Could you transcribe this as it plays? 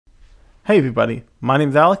Hey everybody, my name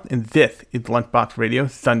is Alex and this is Lunchbox Radio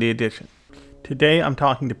Sunday Edition. Today I'm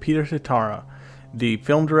talking to Peter Cetera, the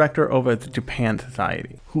film director over at the Japan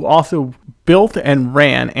Society, who also built and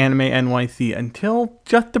ran Anime NYC until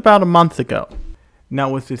just about a month ago.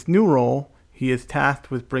 Now with this new role, he is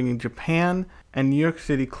tasked with bringing Japan and New York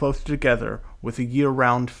City closer together with a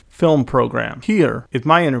year-round film program. Here is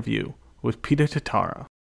my interview with Peter Cetera.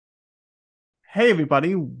 Hey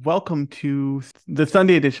everybody, welcome to the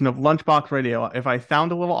Sunday edition of Lunchbox Radio. If I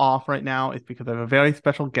sound a little off right now, it's because I have a very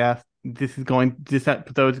special guest. This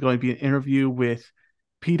episode is going to be an interview with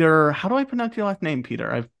Peter. How do I pronounce your last name, Peter?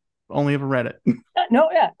 I've only ever read it.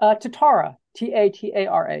 Tatara,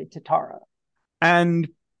 Tatara, Tatara. And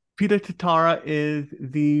Peter Tatara is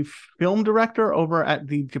the film director over at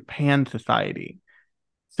the Japan Society.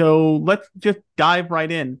 So let's just dive right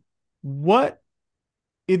in. What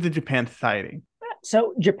is the Japan Society?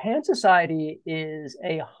 So, Japan Society is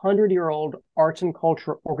 100-year-old arts and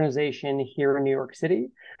culture organization here in New York City.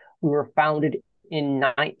 We were founded in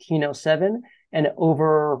 1907, and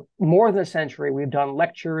over more than a century, we've done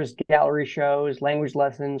lectures, gallery shows, language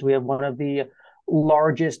lessons. We have one of the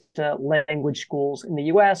largest language schools in the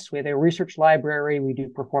US. We have a research library. We do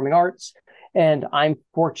performing arts, and I'm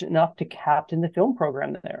fortunate enough to captain the film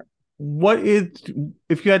program there.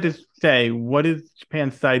 If you had to say, what is Japan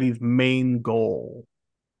Society's main goal?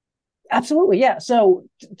 Absolutely, yeah. So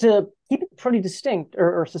to keep it pretty distinct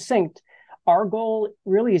or succinct, our goal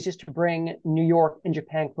really is just to bring New York and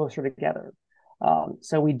Japan closer together.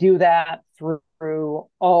 So we do that through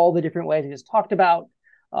all the different ways we just talked about.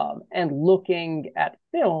 And looking at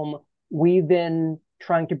film, we've been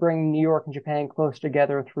trying to bring New York and Japan closer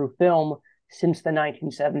together through film since the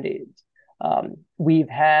 1970s. We've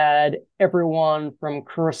had everyone from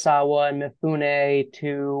Kurosawa and Mifune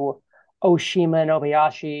to Oshima and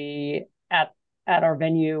Obayashi at our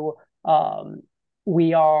venue.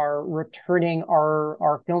 We are returning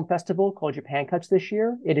our film festival called Japan Cuts this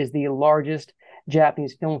year. It is the largest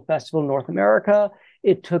Japanese film festival in North America.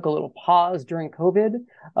 It took a little pause during COVID,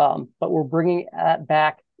 but we're bringing that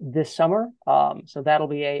back this summer. So that'll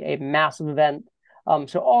be a massive event.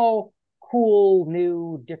 So all cool,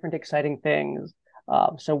 new, different, exciting things.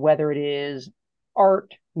 So whether it is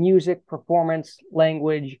art, music, performance,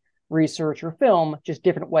 language, research, or film, just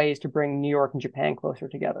different ways to bring New York and Japan closer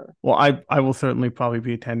together. Well, I will certainly probably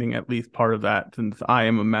be attending at least part of that since I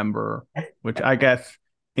am a member, which I guess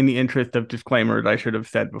in the interest of disclaimers, I should have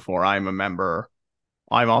said before I'm a member.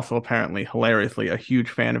 I'm also apparently hilariously a huge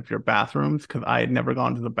fan of your bathrooms because I had never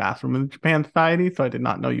gone to the bathroom in the Japan Society, so I did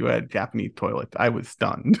not know you had Japanese toilets. I was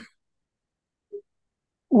stunned.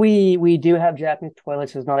 We do have Japanese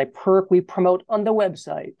toilets. It's not a perk we promote on the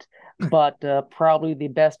website, but probably the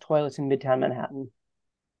best toilets in Midtown Manhattan.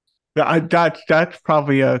 That's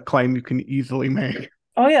probably a claim you can easily make.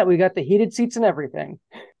 Oh yeah, we got the heated seats and everything.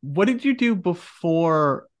 What did you do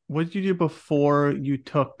before? What did you do before you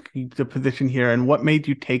took the position here, and what made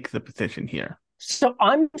you take the position here? So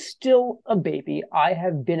I'm still a baby. I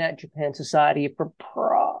have been at Japan Society for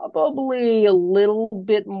probably a little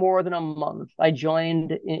bit more than a month. I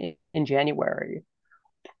joined in January.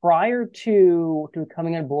 Prior to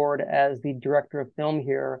coming on board as the director of film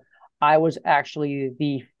here, I was actually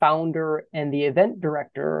the founder and the event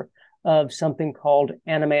director of something called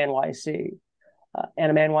Anime NYC.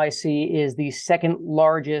 Anime NYC is the second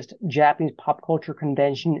largest Japanese pop culture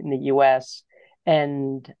convention in the US.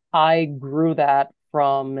 And I grew that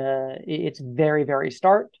from its very, very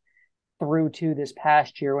start through to this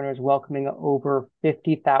past year when I was welcoming over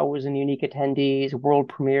 50,000 unique attendees, world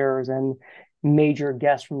premieres, and major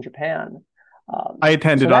guests from Japan. I So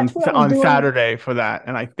attended that's what I was on doing. Saturday for that,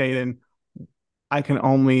 and I stayed in. I can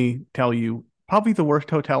only tell you probably the worst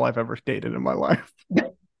hotel I've ever stayed in my life.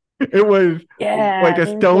 It was like Yeah, a there's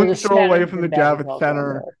a stone's throw away smattering from the of bad Javits hotels around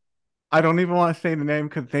Center. there. I don't even want to say the name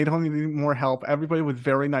because they don't need more help. Everybody was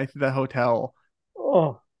very nice at that hotel.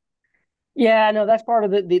 Oh, yeah, no, that's part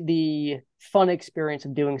of the fun experience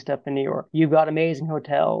of doing stuff in New York. You've got amazing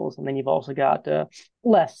hotels, and then you've also got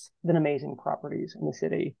less than amazing properties in the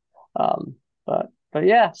city. But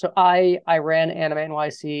yeah, so I ran Anime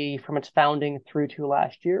NYC from its founding through to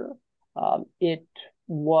last year. It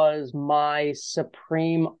was my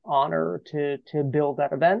supreme honor to build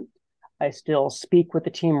that event. I still speak with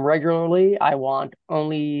the team regularly. I want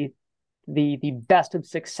only the best of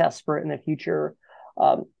success for it in the future.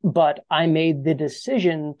 But I made the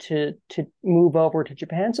decision to move over to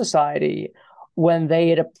Japan Society when they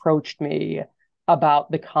had approached me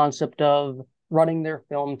about the concept of running their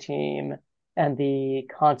film team and the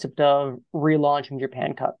concept of relaunching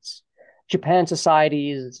Japan Cuts. Japan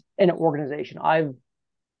Society is an organization I've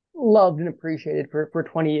loved and appreciated for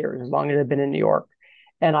 20 years, as long as I've been in New York.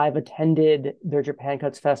 And I've attended their Japan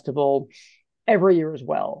Cuts Festival every year as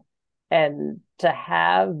well. And to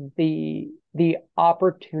have the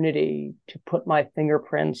opportunity to put my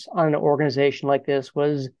fingerprints on an organization like this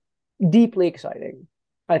was deeply exciting.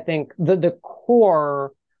 I think the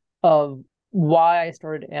core of why I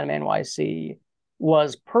started Anime NYC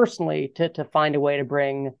was personally to find a way to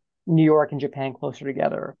bring New York and Japan closer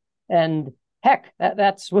together. And heck,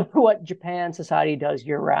 that's what Japan Society does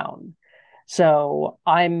year round. So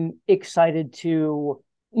I'm excited to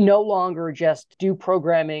no longer just do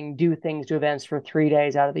programming, do things, do events for 3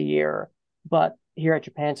 days out of the year, but here at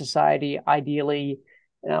Japan Society, ideally,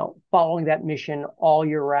 following that mission all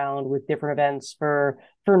year round with different events for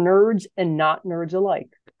nerds and not nerds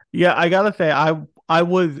alike. Yeah, I gotta say, I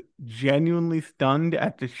was genuinely stunned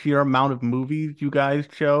at the sheer amount of movies you guys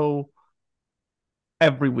show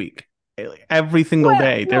every week. Every single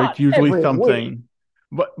day, there's usually something.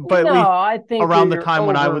 Week. But at no, least I think around the time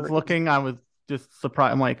when I was looking, I was just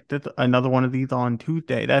surprised. I'm like, there's another one of these on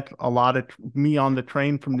Tuesday. That's a lot of me on the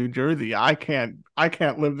train from New Jersey. I can't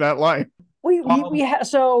live that life.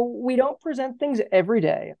 So we don't present things every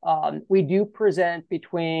day. We do present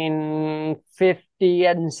between 50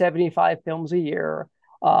 and 75 films a year.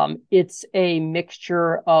 It's a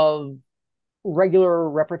mixture of regular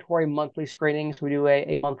repertory monthly screenings. We do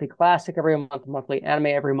a monthly classic every month, monthly anime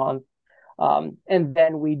every month. And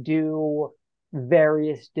then we do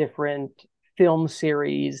various different film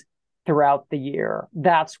series throughout the year.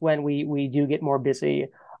 That's when we do get more busy.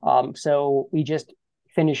 So we just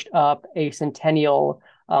finished up a centennial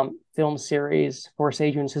film series for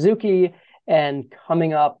Seijun Suzuki. And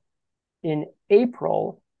coming up in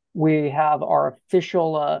April, we have our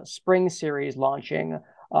official spring series launching.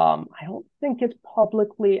 I don't think it's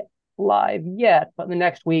publicly live yet, but in the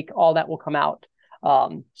next week, all that will come out.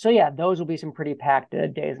 So yeah, those will be some pretty packed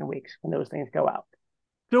days and weeks when those things go out.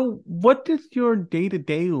 So what does your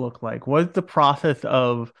day-to-day look like? What's the process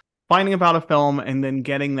of finding about a film and then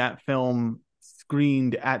getting that film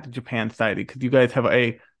screened at the Japan Society? Because you guys have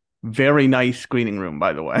a very nice screening room,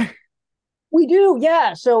 by the way. We do,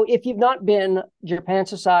 yeah. So if you've not been, Japan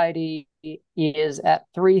Society is at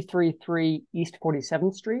 333 East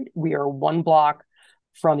 47th Street. We are one block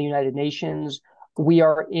from the United Nations. We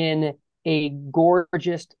are in a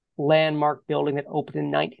gorgeous landmark building that opened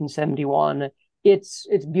in 1971. It's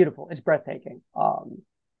beautiful. It's breathtaking.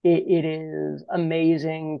 It is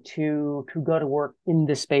amazing to go to work in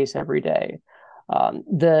this space every day.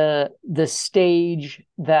 The stage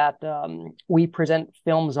that we present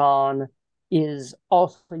films on is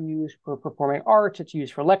also used for performing arts. It's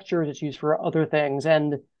used for lectures. It's used for other things.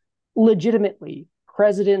 And legitimately,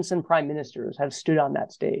 presidents and prime ministers have stood on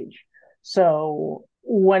that stage. So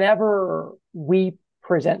whenever we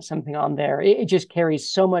present something on there, it just carries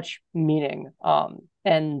so much meaning.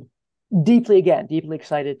 And deeply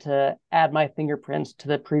excited to add my fingerprints to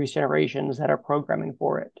the previous generations that are programming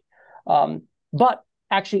for it. But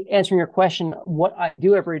actually answering your question, what I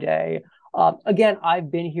do every day, again, I've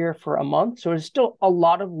been here for a month, so there's still a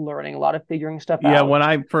lot of learning, a lot of figuring stuff out. Yeah, when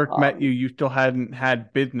I first met you, you still hadn't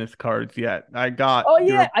had business cards yet. I got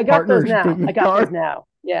I got those now.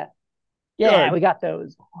 Yeah. Yeah, good. We got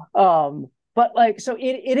those. But like, so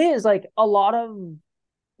it is like a lot of,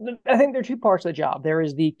 I think there are two parts of the job. There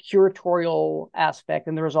is the curatorial aspect,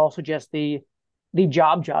 and there is also just the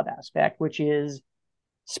job aspect, which is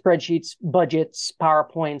spreadsheets, budgets,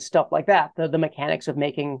 PowerPoint, stuff like that. The mechanics of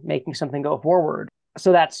making something go forward.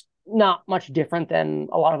 So that's not much different than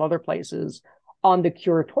a lot of other places. On the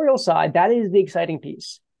curatorial side, that is the exciting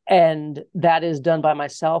piece. And that is done by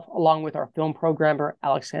myself, along with our film programmer,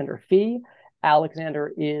 Alexander Fee.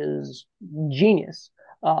 Alexander is genius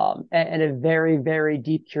and a very, very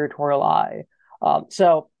deep curatorial eye.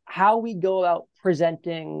 So how we go about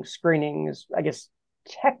presenting screenings, I guess,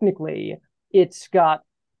 technically, it's got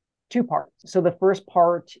two parts. So the first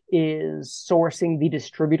part is sourcing the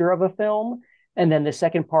distributor of a film. And then the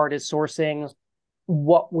second part is sourcing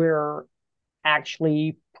what we're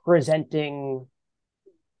actually presenting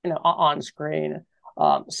on screen.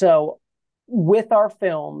 So with our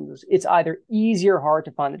films, it's either easy or hard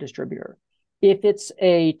to find the distributor. If it's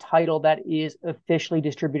a title that is officially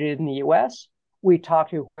distributed in the US, we talk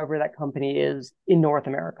to whoever that company is in North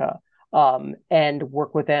America and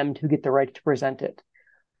work with them to get the right to present it.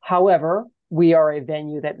 However, we are a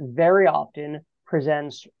venue that very often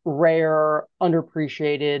presents rare,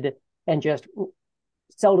 underappreciated, and just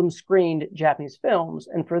seldom screened Japanese films.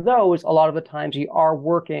 And for those, a lot of the times we are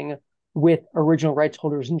working with original rights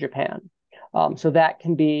holders in Japan. So that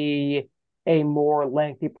can be a more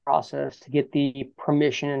lengthy process to get the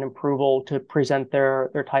permission and approval to present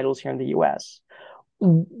their titles here in the US.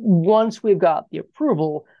 Once we've got the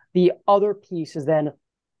approval, the other piece is then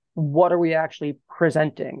what are we actually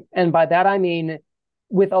presenting? And by that, I mean,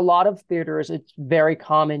 with a lot of theaters, it's very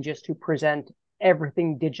common just to present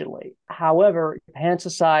everything digitally. However, Japan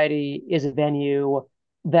Society is a venue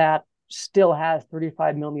that still has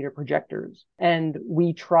 35 millimeter projectors. And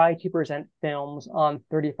we try to present films on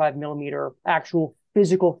 35 millimeter actual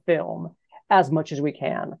physical film as much as we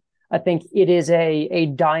can. I think it is a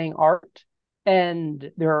dying art,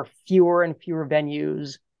 and there are fewer and fewer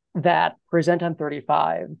venues that present on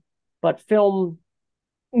 35, but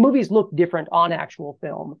movies look different on actual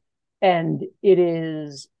film. And it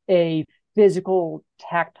is a physical,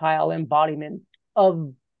 tactile embodiment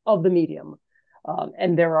of the medium.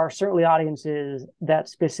 And there are certainly audiences that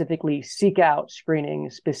specifically seek out screening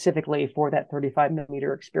specifically for that 35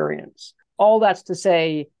 millimeter experience. All that's to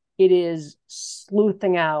say, it is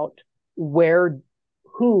sleuthing out where,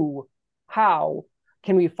 who, how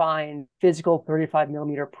can we find physical 35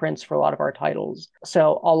 millimeter prints for a lot of our titles.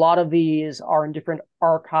 So a lot of these are in different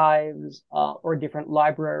archives or different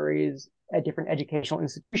libraries at different educational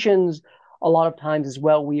institutions. A lot of times as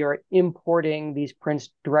well, we are importing these prints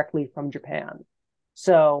directly from Japan.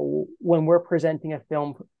 So when we're presenting a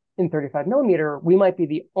film in 35 millimeter, we might be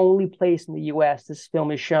the only place in the US this film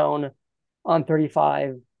is shown on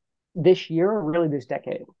 35 this year, or really this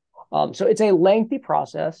decade. So it's a lengthy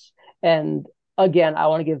process. And again, I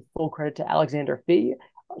want to give full credit to Alexander Fee.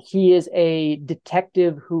 He is a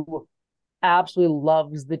detective who absolutely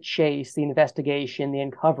loves the chase, the investigation, the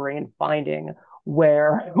uncovering, and finding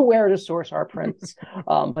where to source our prints.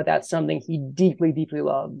 But that's something he deeply, deeply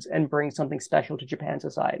loves and brings something special to Japan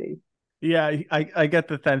Society. Yeah, I get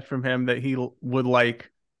the sense from him that he would like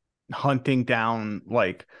hunting down,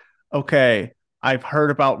 like, okay, I've heard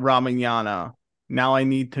about Ramayana. Now I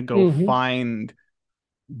need to go find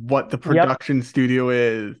what the production studio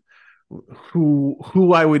is,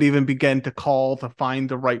 who I would even begin to call to find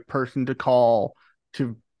the right person to call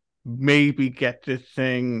to maybe get this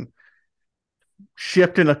thing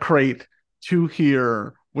shipped in a crate to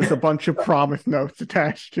here with a bunch of promise notes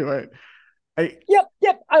attached to it.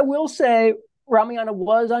 Yep. I will say Ramayana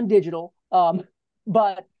was on digital,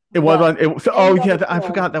 but it was on. It was, oh yeah, I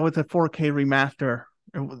forgot that was a 4K remaster.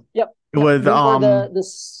 It was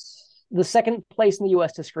the second place in the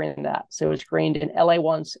US to screen that. So it was screened in LA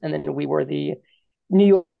once, and then we were the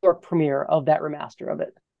New York premiere of that remaster of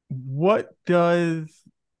it. What does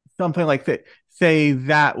something like that say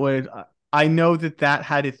that would? I know that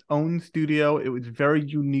had its own studio. It was very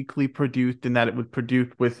uniquely produced in that it was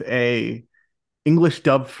produced with a English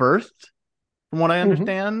dub first, from what I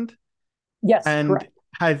understand. Yes, and correct.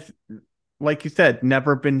 Has, like you said,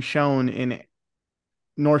 never been shown in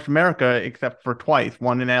North America except for twice,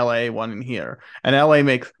 one in LA, one in here. And LA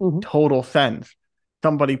makes total sense.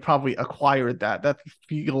 Somebody probably acquired that. That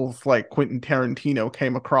feels like Quentin Tarantino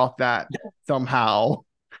came across that somehow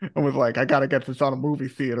and was like, I gotta get this on a movie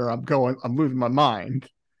theater. I'm losing my mind.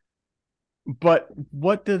 But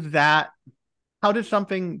how does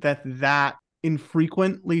something that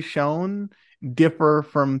infrequently shown differ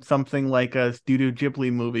from something like a Studio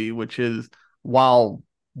Ghibli movie, which is, while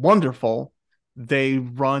wonderful, they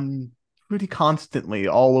run pretty constantly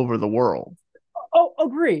all over the world? Oh,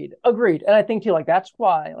 agreed. And I think too, like, that's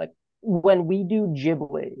why, like, when we do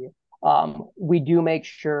Ghibli, we do make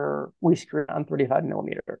sure we screen on 35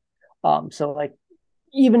 millimeter. So like,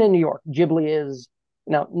 even in New York, Ghibli is,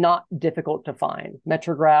 not difficult to find.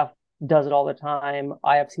 Metrograph does it all the time.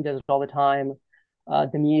 IFC does it all the time.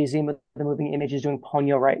 The Museum of the Moving Image is doing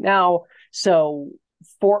Ponyo right now. So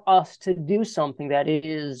for us to do something that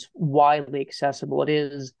is widely accessible, it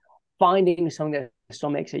is finding something that still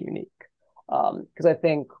makes it unique. Because I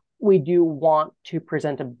think we do want to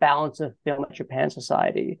present a balance of film at Japan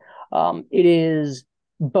Society. It is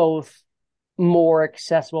both more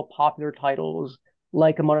accessible, popular titles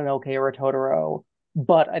like a Mononoke or a Totoro,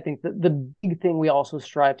 but I think that the big thing we also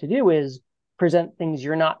strive to do is present things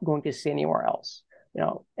you're not going to see anywhere else.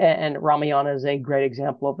 And Ramayana is a great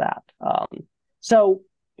example of that. So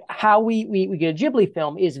how we get a Ghibli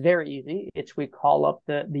film is very easy. We call up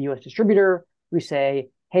the US distributor. We say,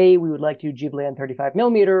 hey, we would like to do Ghibli on 35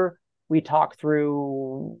 millimeter. We talk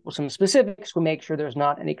through some specifics. We make sure there's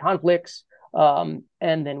not any conflicts. And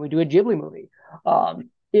then we do a Ghibli movie.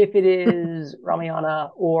 If it is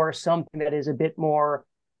Ramayana or something that is a bit more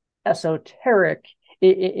esoteric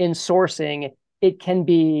in sourcing, it can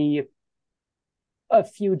be a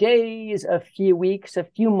few days, a few weeks, a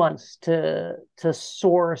few months to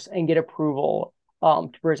source and get approval.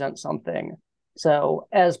 to present something. So,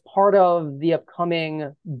 as part of the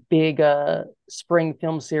upcoming big spring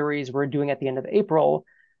film series we're doing at the end of April,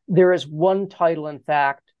 there is one title, in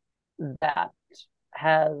fact, that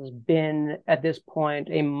has been at this point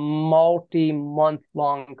a multi-month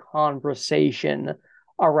long conversation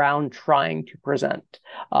around trying to present.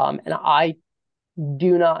 And I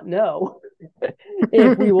do not know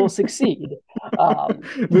if we will succeed.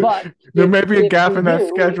 But there may be a if gap we in that do,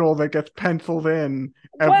 schedule that gets penciled in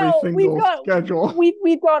every well, single schedule.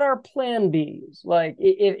 we've got our plan Bs. Like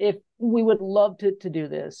if we would love to do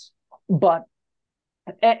this, but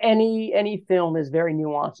any film is very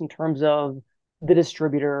nuanced in terms of the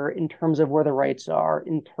distributor, in terms of where the rights are,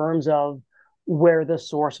 in terms of where the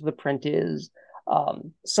source of the print is.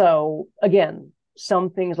 So again, some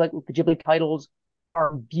things like the Ghibli titles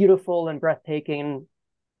are beautiful and breathtaking,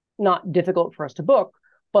 not difficult for us to book,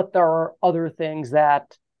 but there are other things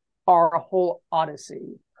that are a whole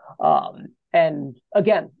odyssey. And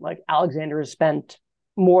again, like Alexander has spent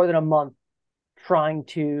more than a month trying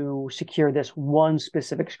to secure this one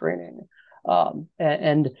specific screening,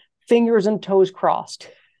 and fingers and toes crossed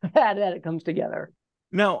that it comes together.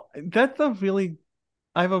 Now, I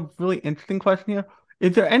have a really interesting question here.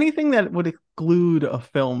 Is there anything that would exclude a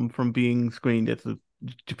film from being screened at the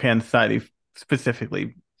Japan Society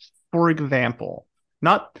specifically? For example,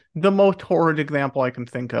 not the most horrid example I can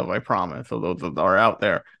think of, I promise, so those are out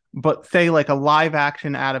there, but say like a live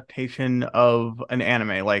action adaptation of an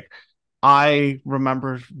anime. Like I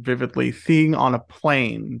remember vividly seeing on a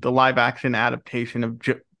plane the live action adaptation of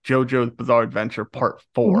JoJo's Bizarre Adventure Part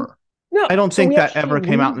 4. Mm-hmm. No, I don't so think that ever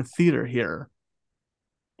came out in the theater here.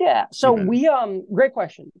 Yeah. So even. Great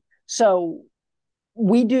question. So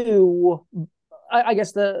we do, I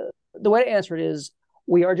guess the way to answer it is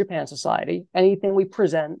we are Japan Society. Anything we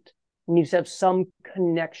present needs to have some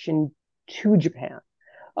connection to Japan.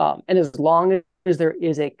 And as long as there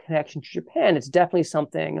is a connection to Japan, it's definitely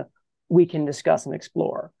something we can discuss and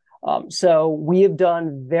explore. So we have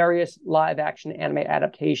done various live action anime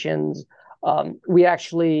adaptations. We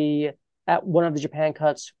actually, at one of the Japan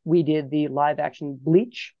cuts, we did the live action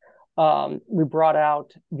Bleach. We brought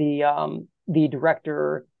out the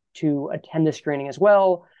director to attend the screening as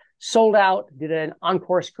well. Sold out, did an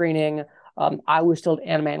encore screening. I was still at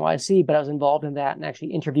Anime NYC, but I was involved in that and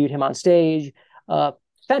actually interviewed him on stage.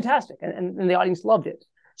 Fantastic. And the audience loved it.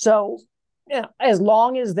 So, yeah, as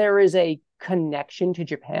long as there is a connection to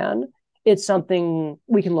Japan, it's something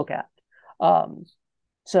we can look at.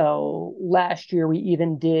 So last year, we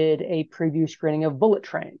even did a preview screening of Bullet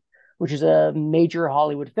Train, which is a major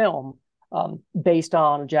Hollywood film based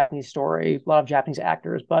on a Japanese story, a lot of Japanese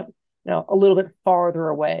actors, but a little bit farther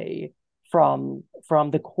away from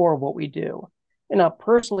the core of what we do. And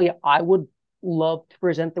personally, I would love to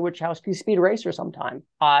present the Wachowski Speed Racer sometime.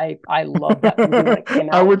 I love that movie when it came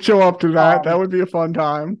out. I would show up to that. That would be a fun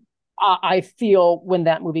time. I feel when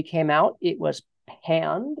that movie came out, it was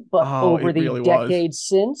panned, but over the really decades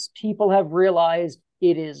since, people have realized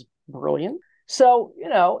it is brilliant. So,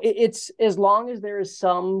 it's as long as there is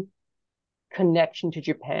some connection to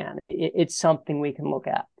Japan, it's something we can look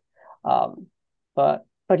at.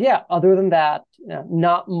 But yeah, other than that,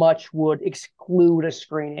 not much would exclude a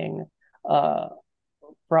screening from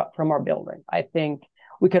our building. I think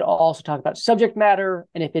we could also talk about subject matter,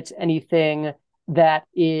 and if it's anything that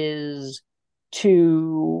is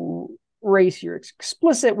too racy or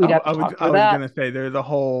explicit, we'd have to talk about that. I was going to say there's a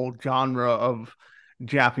whole genre of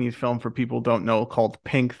Japanese film, for people who don't know, called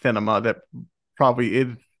pink cinema that probably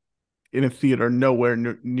is in a theater nowhere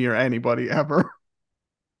near anybody ever.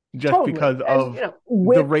 Just totally. Because of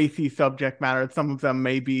the racy subject matter. Some of them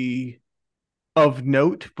may be of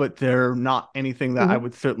note, but they're not anything that I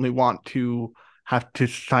would certainly want to have to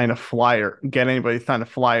sign a flyer, get anybody to sign a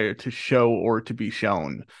flyer to show or to be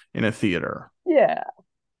shown in a theater. Yeah.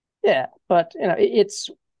 But it's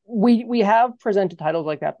we have presented titles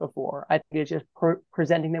like that before. I think it's just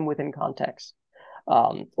presenting them within context.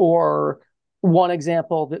 Or one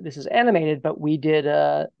example that this is animated, but we did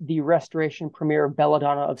the restoration premiere of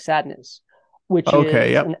Belladonna of Sadness, which is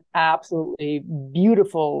an absolutely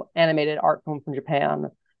beautiful animated art film from Japan.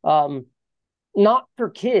 Not for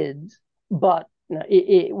kids, but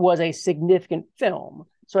it was a significant film.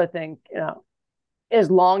 So I think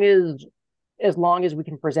as long as we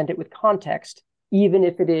can present it with context, even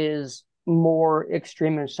if it is more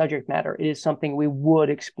extreme in subject matter, it is something we would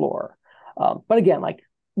explore. But again, like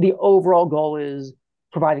the overall goal is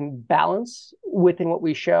providing balance within what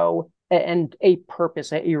we show and a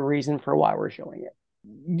purpose, a reason for why we're showing it.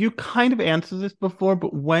 You kind of answered this before,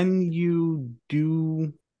 but when you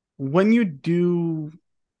do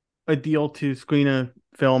a deal to screen a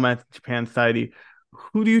film at Japan Society,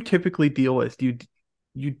 who do you typically deal with? Do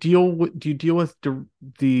you deal with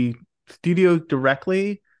the studio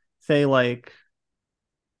directly? Say like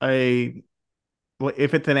a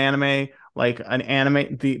if it's an anime, like an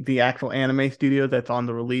anime the actual anime studio that's on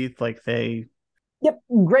the release, like say. Yep,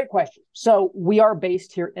 great question. So we are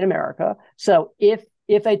based here in America. So if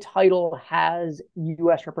a title has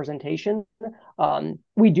U.S. representation,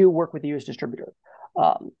 we do work with the U.S. distributor.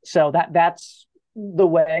 So that's the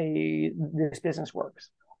way this business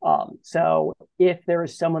works. So if there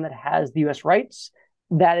is someone that has the U.S. rights,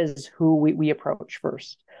 that is who we approach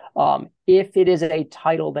first. If it is a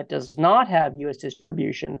title that does not have U.S.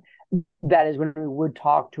 distribution, that is when we would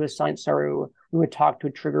talk to a Science Saru, we would talk to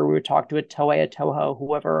a Trigger, we would talk to a Toei, a Toho,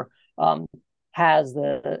 whoever has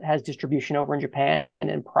distribution over in Japan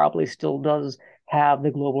and probably still does have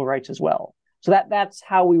the global rights as well. So that's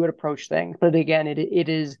how we would approach things. But again, it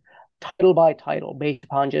is title by title based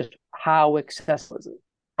upon just how accessible is it.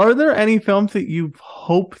 Are there any films that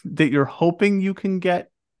you're hoping you can get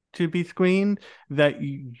to be screened that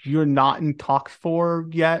you're not in talks for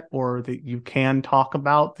yet, or that you can talk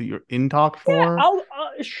about that you're in talks Yeah,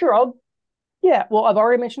 for? yeah. Well, I've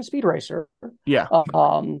already mentioned Speed Racer. Yeah,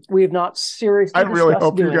 We have not I seriously really discussed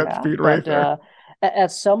hope you doing get that, Speed but Racer.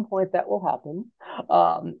 at some point that will happen.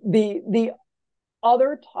 The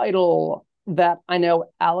other title that I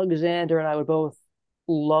know Alexander and I would both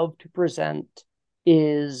love to present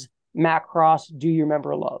is Macross Do You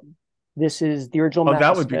Remember Love? This is the original Oh, that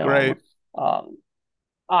Macross would be film. great.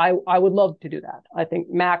 I would love to do that. I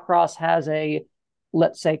think Macross has a,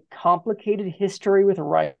 let's say, complicated history with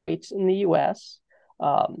rights in the U.S.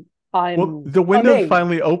 Well, I'm the window's amazed.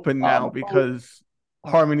 finally open now because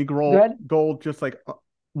Harmony Go ahead. Gold just like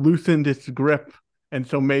loosened its grip, and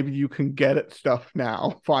so maybe you can get at stuff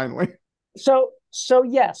now finally. So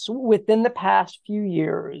yes, within the past few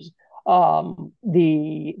years,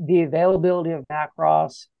 the availability of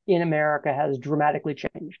Macross in America has dramatically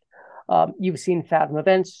changed. You've seen Fathom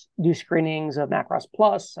Events do screenings of Macross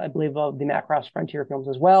Plus, I believe of the Macross Frontier films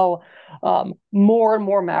as well. More and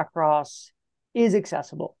more Macross is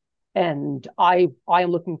accessible, and I am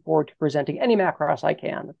looking forward to presenting any Macross I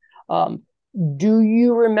can. Do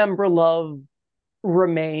You Remember Love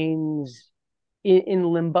remains in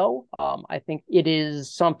limbo. I think it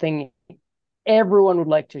is something everyone would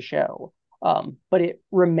like to show, but it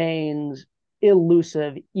remains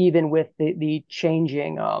elusive even with the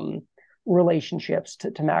changing relationships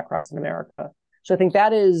to Macross in America. So I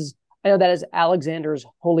know that is Alexander's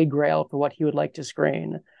holy grail for what he would like to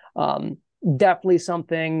screen. Definitely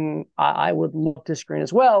something I would love to screen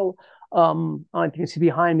as well. I can see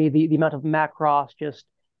behind me the amount of Macross just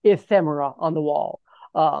ephemera on the wall.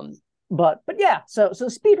 But yeah, so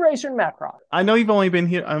Speed Racer and Macross. I know you've only been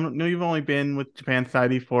here. I know you've only been with Japan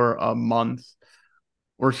Society for a month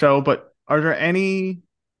or so, but are there any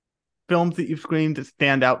films that you've screened that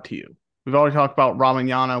stand out to you? We've already talked about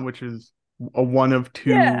Ramayana, which is a one of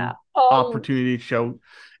two Yeah, opportunity show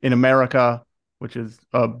in America, which is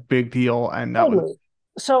a big deal, and that was.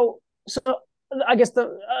 totally. So I guess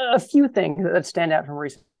a few things that stand out from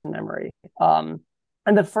recent memory.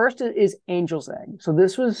 And the first is Angel's Egg. So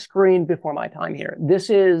this was screened before my time here. This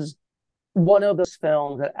is one of those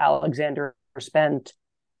films that Alexander spent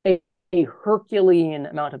a Herculean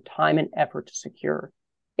amount of time and effort to secure.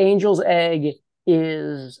 Angel's Egg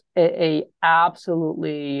is a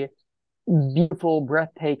absolutely beautiful,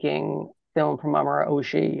 breathtaking film from Mamoru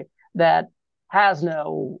Oshii that has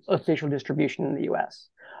no official distribution in the U.S.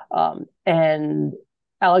 And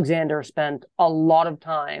Alexander spent a lot of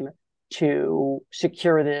time to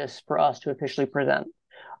secure this for us to officially present.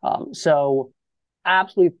 So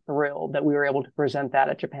absolutely thrilled that we were able to present that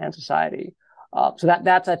at Japan Society. So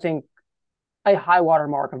that's I think a high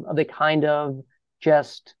watermark of the kind of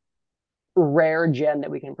just rare gem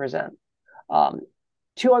that we can present.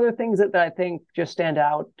 Two other things that I think just stand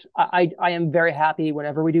out. I am very happy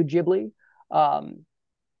whenever we do Ghibli.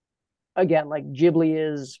 Again, like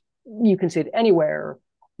Ghibli is, you can see it anywhere,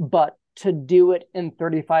 but to do it in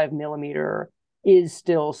 35 millimeter is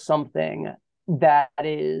still something that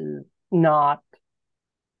is not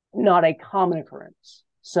a common occurrence.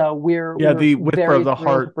 So we're The Whisper of very the thrilled to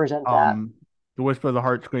Heart, present that. the Whisper of the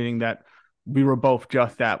Heart screening that we were both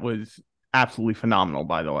just at was absolutely phenomenal,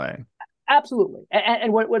 by the way. Absolutely.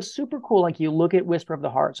 And what's super cool, like you look at Whisper of the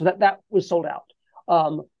Heart, so that was sold out.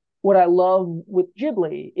 What I love with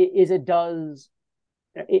Ghibli is it does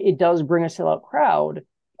bring a sellout crowd.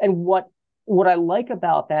 And what I like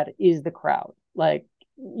about that is the crowd. Like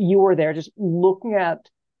you were there just looking at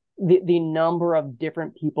the number of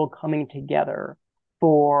different people coming together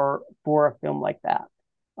for a film like that.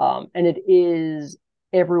 And it is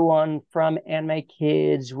everyone from anime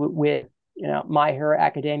kids with My Hero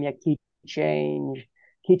Academia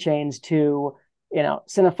keychains to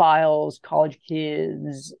cinephiles, college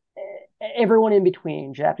kids, everyone in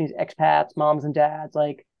between, Japanese expats, moms and dads.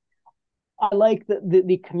 Like, I like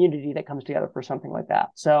the community that comes together for something like that.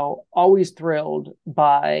 So always thrilled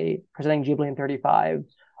by presenting Ghibli in 35.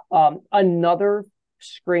 Another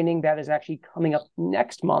screening that is actually coming up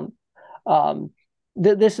next month.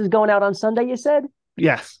 This is going out on Sunday, you said?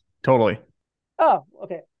 Yes, totally. Oh,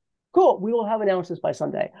 okay. Cool. We will have announced this by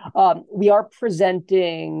Sunday. We are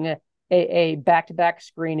presenting a back-to-back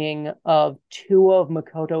screening of two of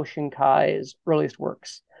Makoto Shinkai's earliest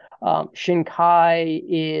works. Shinkai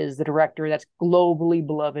is the director that's globally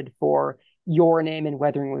beloved for Your Name and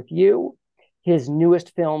Weathering with You. His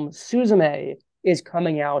newest film, Suzume, is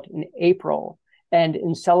coming out in April. And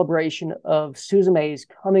in celebration of Suzume's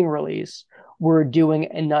coming release, we're doing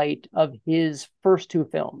a night of his first two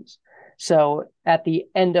films. So at the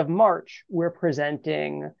end of March, we're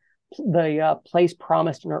presenting The Place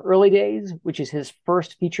Promised in Our Early Days, which is his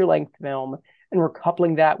first feature-length film, and we're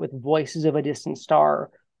coupling that with Voices of a Distant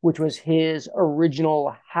Star, which was his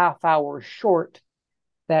original half-hour short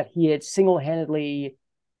that he had single-handedly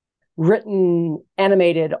written,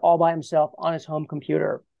 animated all by himself on his home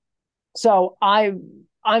computer. So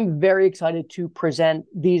I'm very excited to present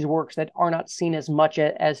these works that are not seen as much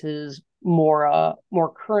as his more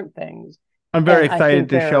current things. I'm very excited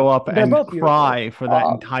to show up and cry beautiful. for that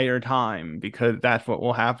entire time, because that's what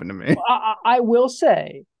will happen to me. I will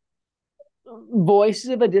say, Voices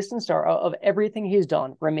of a Distant Star, of everything he's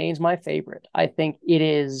done, remains my favorite. I think it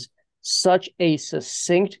is such a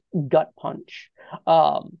succinct gut punch.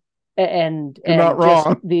 And You're not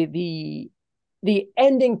wrong. The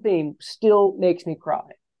ending theme still makes me cry.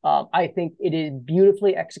 I think it is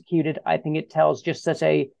beautifully executed. I think it tells just such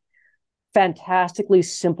a fantastically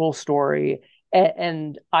simple story.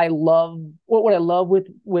 And I love what I love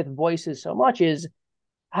with Voices so much is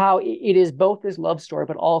how it is both this love story,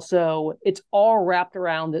 but also it's all wrapped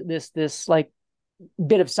around this like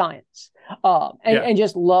bit of science. And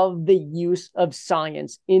just love the use of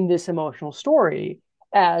science in this emotional story,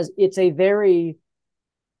 as it's a very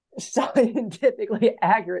scientifically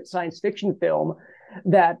accurate science fiction film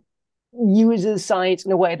that uses science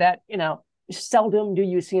in a way that seldom do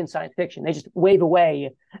you see in science fiction. They just wave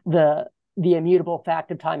away the immutable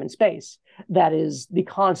fact of time and space that is the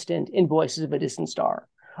constant in Voices of a Distant Star.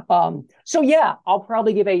 So yeah, I'll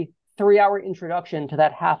probably give a 3-hour introduction to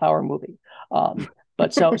that half-hour movie.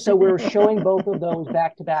 But so we're showing both of those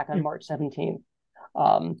back to back on March 17th.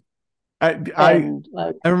 I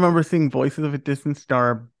remember seeing Voices of a Distant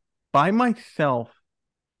Star by myself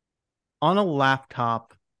on a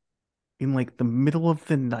laptop in like the middle of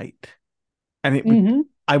the night, and it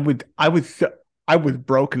was, I was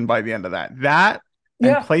broken by the end of that.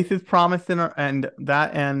 And Places Promised and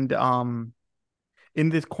In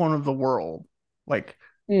This Corner of the World, like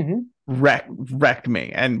wrecked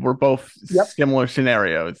me, and we're both similar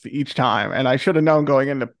scenarios each time. And I should have known going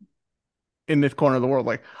into In This Corner of the World,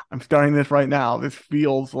 like, I'm starting this right now. This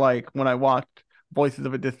feels like when I watched Voices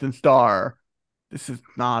of a Distant Star, this is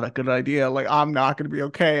not a good idea. Like, I'm not going to be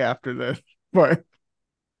okay after this. But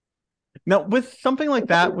now with something like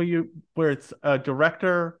that, where it's a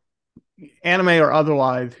director, anime or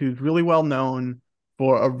otherwise, who's really well known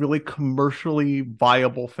for a really commercially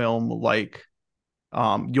viable film like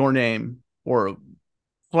Your Name, or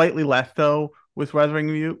slightly less so with Weathering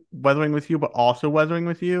with You, but also Weathering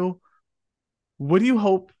with You. What do you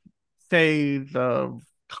hope, say, the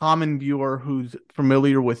common viewer who's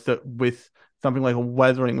familiar with something like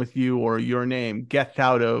Weathering with You or Your Name gets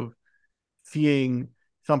out of seeing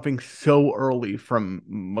something so early from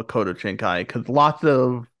Makoto Shinkai? Because lots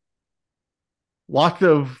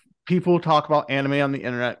of people talk about anime on the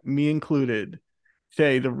internet, me included,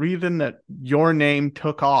 say the reason that Your Name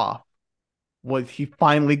took off was he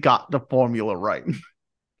finally got the formula right.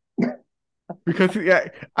 Because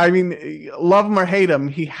I mean, love him or hate him,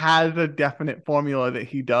 he has a definite formula that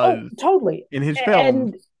he does totally in his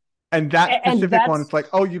films. And that specific one, it's like,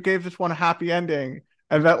 oh, you gave this one a happy ending,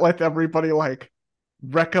 and that lets everybody like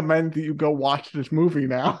recommend that you go watch this movie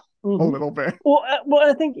now a little bit. Well,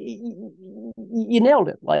 I think you nailed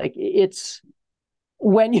it. Like, it's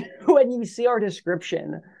when you see our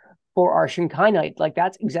description for our Shinkai night, like,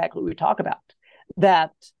 that's exactly what we talk about.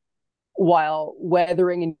 That while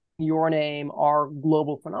Weathering and Your Name are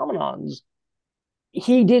global phenomenons,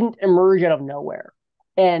 he didn't emerge out of nowhere.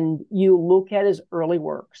 And you look at his early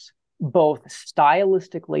works, both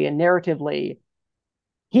stylistically and narratively,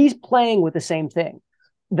 he's playing with the same thing.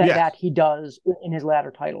 that Yes. that he does in his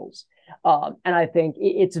latter titles. And I think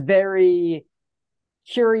it's very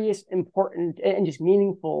curious, important, and just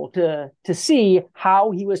meaningful to see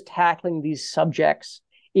how he was tackling these subjects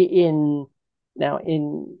in now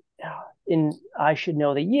in I should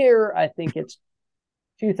know the year. I think it's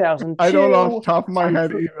I don't know off the 2002. top of my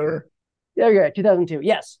head either. Yeah, 2002.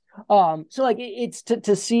 Yes. So like it's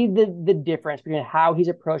to see the difference between how he's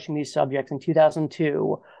approaching these subjects in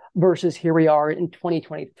 2002 versus here we are in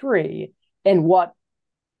 2023, and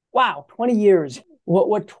wow, 20 years,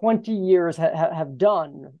 what 20 years have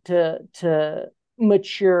done to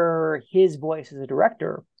mature his voice as a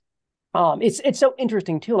director. It's so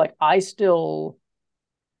interesting too. Like I still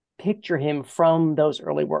picture him from those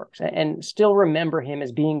early works and still remember him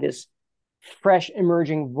as being this fresh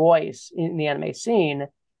emerging voice in the anime scene.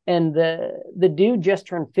 And the dude just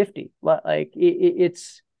turned 50. Like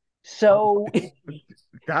it's so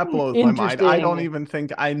That blows my mind. I don't interesting. even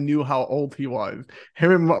think I knew how old he was.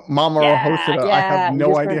 Him and Mamoru Yeah, Hosoda, I have yeah, he no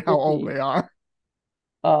just idea turned how old 50. they are.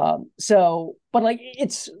 So, but like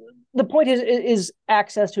it's the point is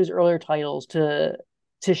access to his earlier titles to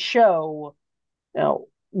show, you know,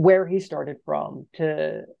 where he started from,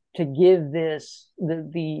 to give this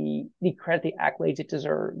the credit, the accolades it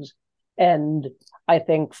deserves. And I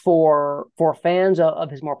think for fans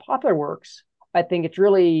of his more popular works, I think it's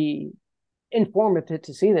really informative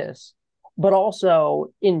to see this. But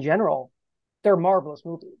also in general, they're marvelous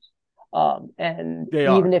movies. And They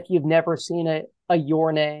even are. if you've never seen a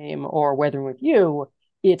Your Name or Weathering with You,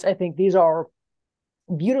 I think these are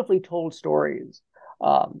beautifully told stories,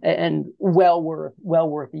 and well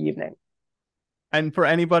worth the evening. And for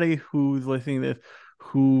anybody who's listening to this,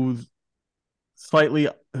 who's slightly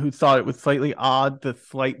who thought it was slightly odd, the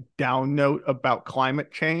slight down note about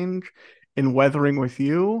climate change in Weathering with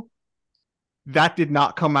You, that did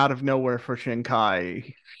not come out of nowhere for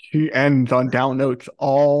Shinkai. He ends on down notes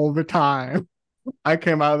all the time. I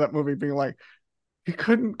came out of that movie being like, he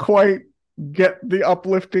couldn't quite get the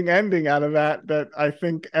uplifting ending out of that I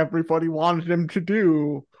think everybody wanted him to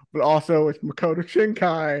do. But also, it's Makoto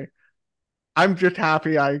Shinkai. I'm just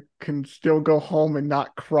happy I can still go home and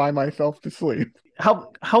not cry myself to sleep.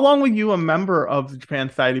 How long were you a member of the Japan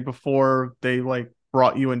Society before they like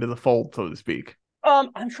brought you into the fold, so to speak?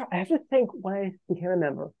 I'm trying. I have to think when I can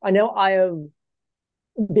remember. I know I have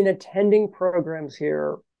been attending programs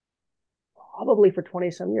here probably for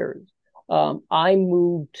 20 some years. I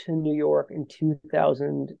moved to New York in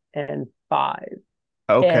 2005,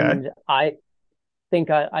 Okay. and I think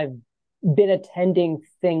I've been attending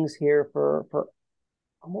things here for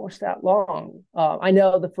almost that long. I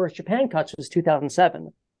know the first Japan Cuts was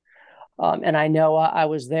 2007, and I know I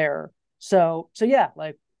was there. So yeah,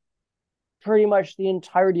 like pretty much the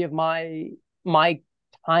entirety of my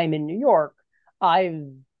time in New York, I've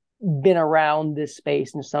been around this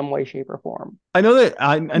space in some way, shape, or form. I know But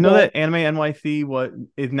that Anime NYC what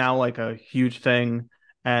is now like a huge thing,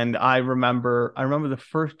 and I remember the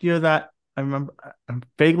first year that I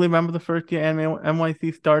vaguely remember the first year Anime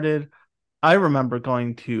NYC started. I remember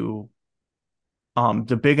going to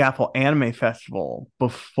the Big Apple Anime Festival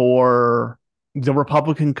before the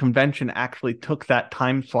Republican convention actually took that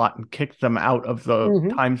time slot and kicked them out of the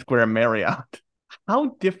mhm. Times Square Marriott.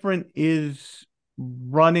 How different is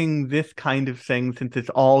running this kind of thing since it's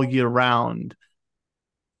all year round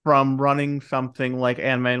from running something like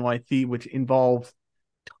Anime NYC, which involves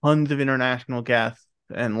tons of international guests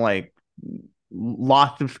and like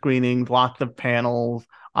lots of screenings, lots of panels.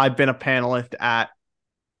 I've been a panelist at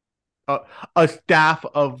a, a staff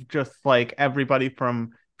of just like everybody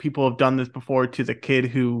from people who've done this before to the kid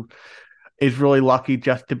who is really lucky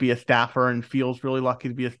just to be a staffer and feels really lucky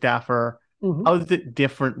to be a staffer. Mhm. How is it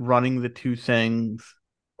different running the two things?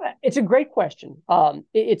 It's a great question.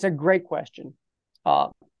 It's a great question, uh,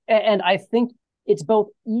 and I think it's both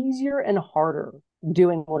easier and harder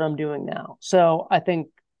doing what I'm doing now. So I think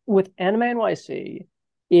with Anime NYC,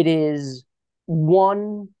 it is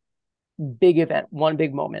one big event, one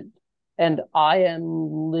big moment, and I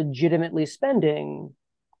am legitimately spending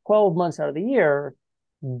 12 months out of the year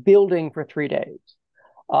building for 3 days.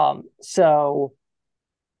 So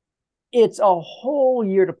it's a whole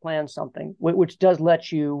year to plan something, which does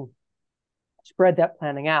let you spread that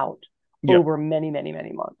planning out Yep. over many, many,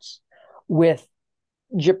 many months. With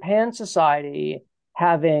Japan Society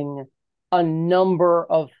having a number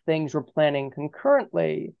of things we're planning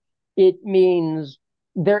concurrently, it means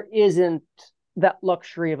there isn't that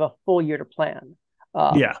luxury of a full year to plan.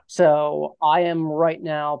 Yeah. So I am right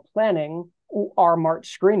now planning our March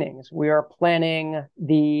screenings. We are planning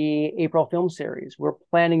the April film series. We're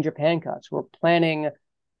planning Japan Cuts. We're planning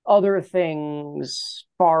other things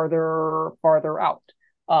farther out.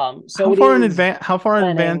 So How it far in is advance? How far in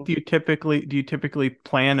advance planning. do you typically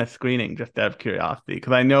plan a screening? Just out of curiosity,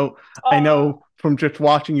 because I Uh, know from just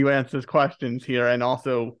watching you answer questions here, and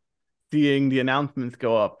also seeing the announcements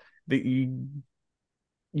go up, that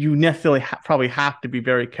you necessarily probably have to be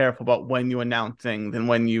very careful about when you announce things and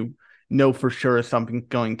when you know for sure something's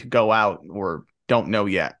going to go out or don't know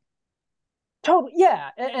yet. Totally, yeah.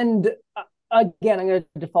 And again, I'm going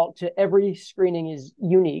to default to every screening is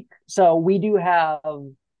unique. So we do have,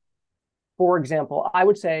 for example, I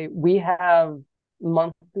would say we have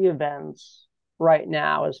monthly events right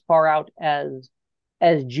now as far out as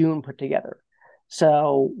June put together.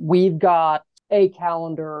 So we've got a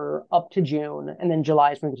calendar up to June, and then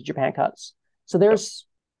July is moving to Japan Cuts. So Yep. there's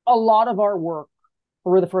a lot of our work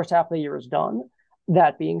for the first half of the year is done.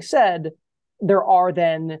 That being said, there are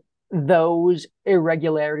then those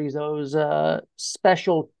irregularities, those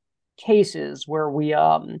special cases where we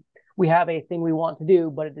have a thing we want to do,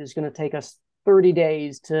 but it is going to take us 30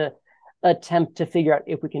 days to attempt to figure out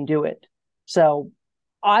if we can do it. So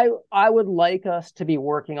I would like us to be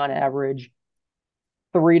working on average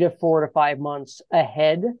 3 to 4 to 5 months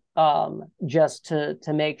ahead, just to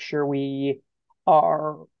make sure we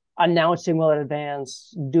are announcing well in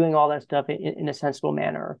advance, doing all that stuff in a sensible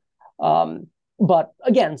manner. Um, but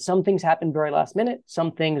again, some things happen very last minute.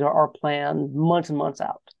 Some things are planned months and months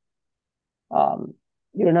out.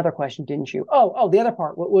 You had another question, didn't you? The other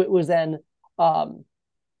part was then, um,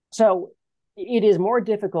 so it is more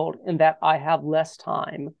difficult in that I have less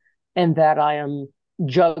time and that I am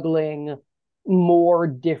juggling more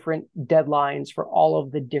different deadlines for all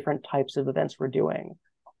of the different types of events we're doing.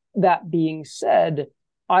 That being said,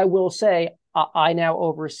 I will say I now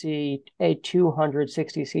oversee a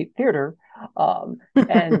 260 seat theater,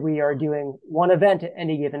 and we are doing one event at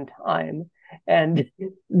any given time. And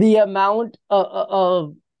the amount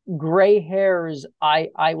of gray hairs I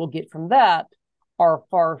will get from that are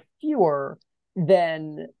far fewer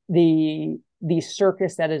than the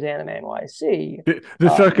circus that is Anime NYC.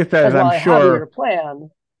 The circus says, As while I have a year to plan,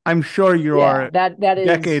 I'm sure you yeah, are that is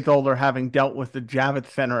decades older, having dealt with the Javits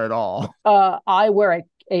Center at all. I wear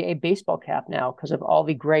a baseball cap now because of all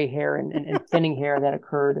the gray hair and thinning hair that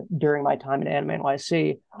occurred during my time at Anime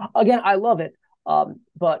NYC. Again, I love it.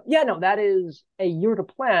 But yeah, no, that is a year to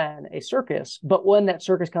plan a circus. But when that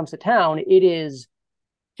circus comes to town, it is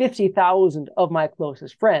 50,000 of my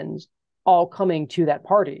closest friends all coming to that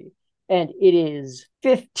party. And it is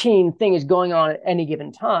 15 things going on at any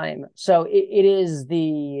given time. So it is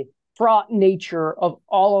the fraught nature of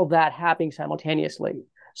all of that happening simultaneously.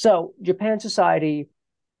 So Japan Society,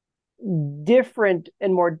 different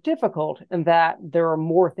and more difficult in that there are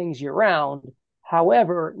more things year round.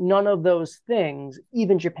 However, none of those things,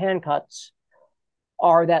 even Japan Cuts,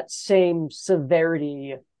 are that same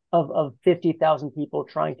severity of 50,000 people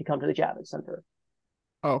trying to come to the Javits Center.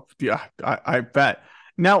 Oh, yeah, I bet.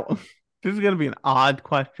 Now, this is going to be an odd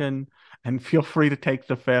question, and feel free to take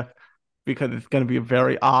the fifth because it's going to be a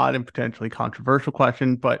very odd and potentially controversial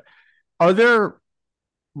question. But are there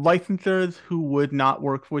licensors who would not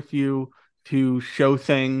work with you to show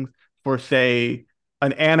things for, say,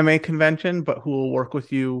 an anime convention, but who will work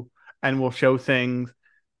with you and will show things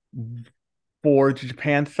for the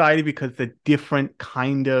Japan Society because it's a different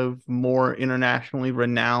kind of more internationally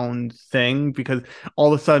renowned thing? Because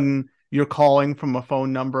all of a sudden you're calling from a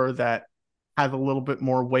phone number that has a little bit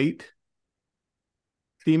more weight,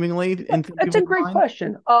 seemingly, in some That's a people's great minds.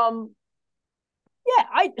 question. Yeah,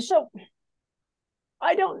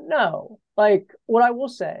 I don't know. Like what I will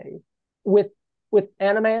say with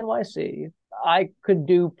Anime NYC, I could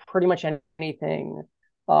do pretty much anything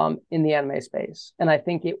in the anime space, and I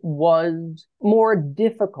think it was more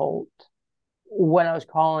difficult when I was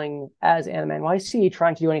calling as Anime NYC,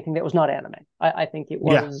 trying to do anything that was not anime. I think it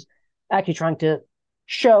Yeah. was actually trying to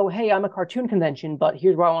show, hey, I'm a cartoon convention, but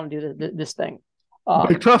here's where I want to do this thing.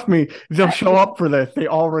 But trust me, they'll show Actually, up for this. They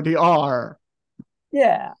already are.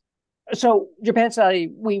 yeah. So Japan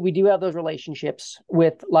Society, we do have those relationships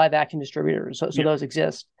with live action distributors, so Yeah. those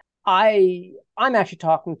exist. I'm actually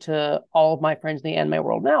talking to all of my friends in the anime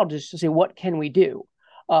world now just to see what can we do.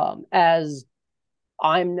 As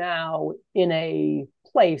I'm now in a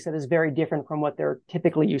place that is very different from what they're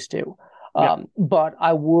typically used to. Yeah. But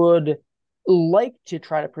I would like to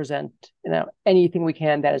try to present anything we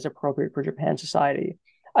can that is appropriate for Japan Society.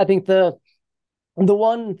 I think the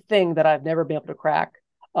one thing that I've never been able to crack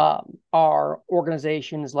are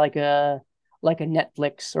organizations like a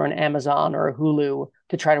Netflix or an Amazon or a Hulu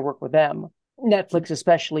to try to work with them. Netflix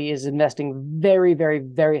especially is investing very, very,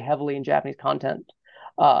 very heavily in Japanese content.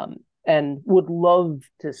 and would love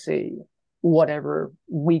to see whatever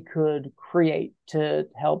we could create to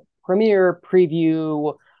help premiere,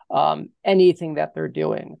 preview, anything that they're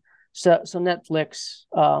doing. So Netflix,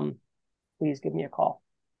 please give me a call.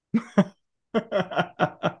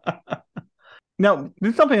 Now,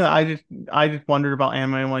 this is something that I just wondered about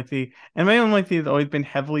Anime NYC. Anime NYC has always been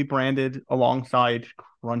heavily branded alongside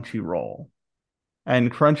Crunchyroll.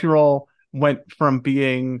 And Crunchyroll went from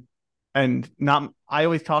being, and not, I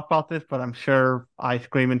always talk about this, but I'm sure I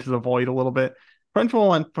scream into the void a little bit. Crunchyroll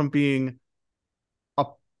went from being a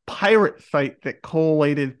pirate site that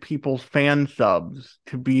collated people's fan subs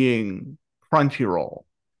to being Crunchyroll.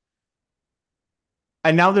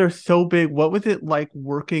 And now they're so big. What was it like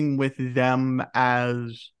working with them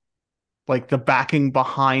as like the backing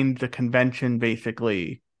behind the convention,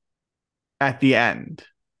 basically, at the end?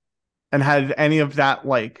 And has any of that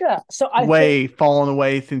So I think fallen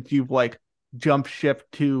away since you've jumped ship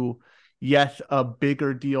to, yes, a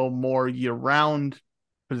bigger deal, more year-round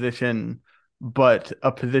position, but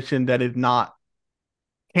a position that is not,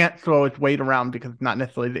 can't throw its weight around because it's not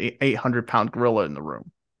necessarily the 800-pound gorilla in the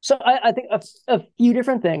room? So I think a few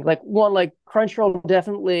different things. Like one, like Crunchyroll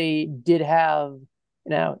definitely did have,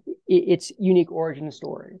 its unique origin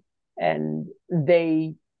story, and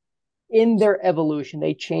they, in their evolution,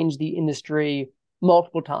 they changed the industry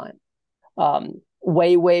multiple times.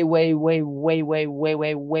 Way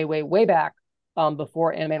back,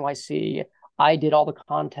 before Anime NYC, I did all the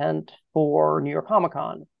content for New York Comic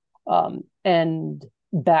Con, and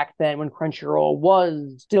back then when Crunchyroll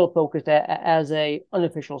was still focused as a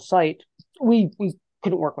unofficial site, we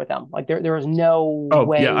couldn't work with them. Like there was no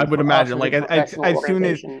way. Yeah, I would imagine. Like as soon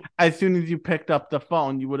as you picked up the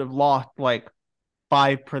phone, you would have lost 5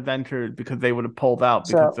 presenters because they would have pulled out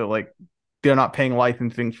because they're not paying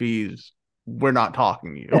licensing fees. We're not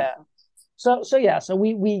talking to you. Yeah. So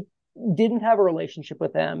we didn't have a relationship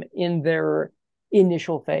with them in their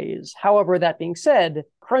initial phase. However, that being said,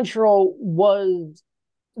 Crunchyroll was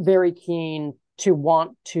very keen to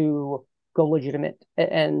want to go legitimate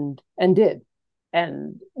and did.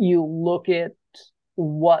 And you look at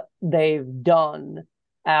what they've done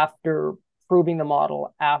after proving the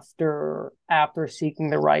model, after seeking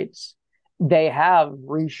the rights, they have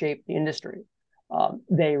reshaped the industry.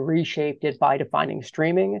 They reshaped it by defining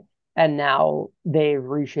streaming, and now they've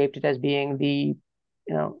reshaped it as being the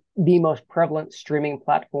most prevalent streaming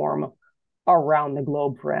platform around the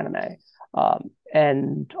globe for anime.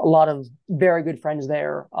 And a lot of very good friends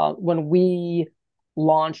there. When we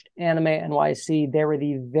launched Anime NYC, they were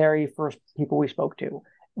the very first people we spoke to.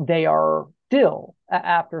 They are still,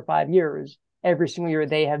 after 5 years, every single year,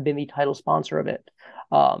 they have been the title sponsor of it.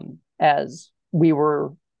 As we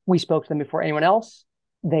spoke to them before anyone else.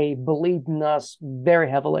 They believed in us very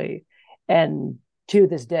heavily. And to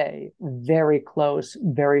this day, very close,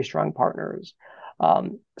 very strong partners.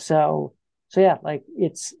 So yeah,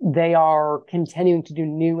 they are continuing to do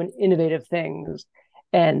new and innovative things.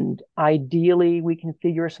 And ideally, we can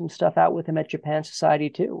figure some stuff out with them at Japan Society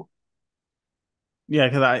too. Yeah,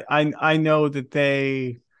 because I know that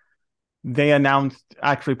they announced,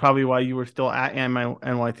 actually probably while you were still at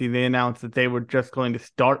NYC, they announced that they were just going to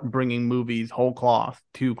start bringing movies whole cloth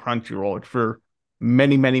to Crunchyroll for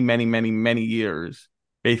many, many, many, many, many years.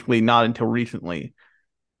 Basically, not until recently.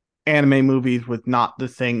 Anime movies was not the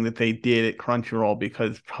thing that they did at Crunchyroll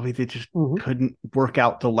because probably they just couldn't work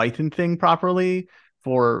out the licensing properly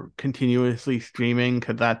for continuously streaming,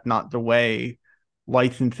 because that's not the way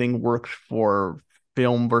licensing works for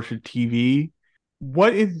film versus TV.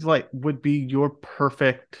 What is would be your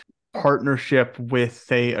perfect partnership with,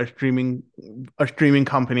 say, a streaming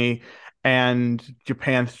company and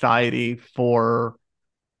Japan Society for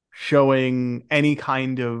showing any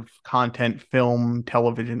kind of content, film,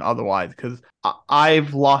 television, otherwise? Because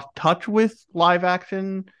I've lost touch with live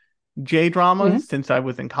action J-dramas since I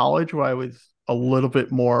was in college, where I was a little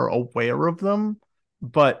bit more aware of them.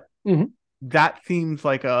 But that seems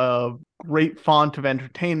like a great font of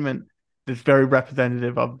entertainment that's very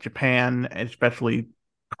representative of Japan, especially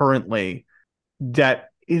currently, that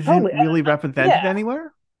isn't really represented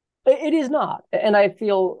anywhere. It is not. And I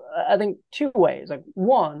think 2 ways. Like,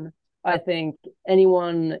 one, I think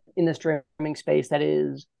anyone in the streaming space that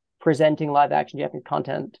is presenting live action Japanese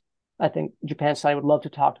content, I think Japan Society would love to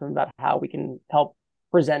talk to them about how we can help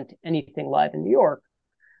present anything live in New York.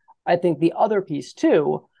 I think the other piece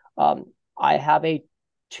too, I have a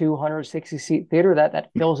 260-seat theater that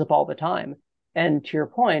fills up all the time. And to your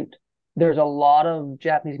point, there's a lot of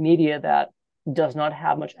Japanese media that does not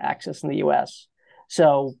have much access in the US.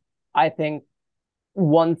 So I think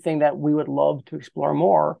one thing that we would love to explore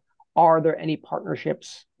more are there any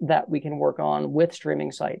partnerships that we can work on with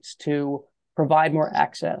streaming sites to provide more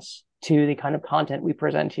access to the kind of content we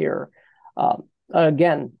present here?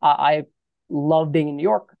 Again, I love being in New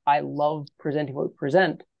York. I love presenting what we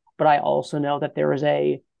present, but I also know that there is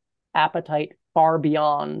a appetite far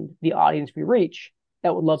beyond the audience we reach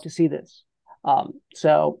that would love to see this.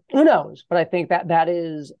 So who knows? But I think that that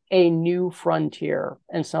is a new frontier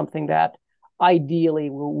and something that ideally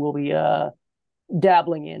we'll be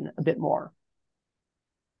dabbling in a bit more.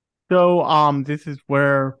 So, this is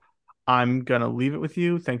where I'm gonna leave it with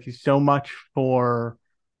you. Thank you so much for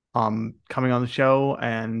coming on the show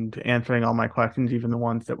and answering all my questions, even the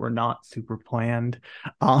ones that were not super planned.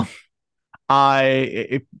 Um,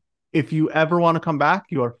 I if you ever want to come back,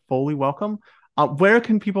 you are fully welcome. Where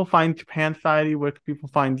can people find Japan Society? Where can people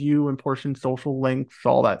find you and portion social links,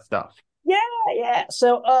 all that stuff? Yeah, yeah.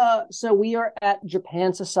 So we are at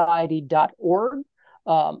japansociety.org.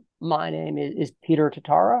 My name is Peter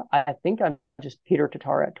Tatara. I think I'm just Peter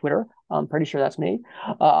Tatara at Twitter. I'm pretty sure that's me.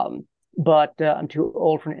 But I'm too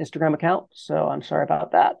old for an Instagram account, so I'm sorry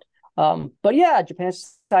about that. But yeah,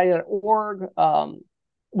 japansociety.org.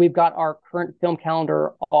 We've got our current film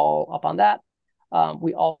calendar all up on that.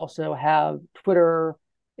 We also have Twitter,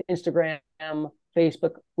 Instagram,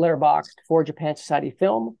 Facebook, Letterboxd for Japan Society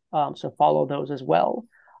Film. So follow those as well.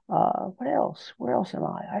 What else? Where else am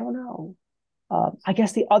I? I don't know. I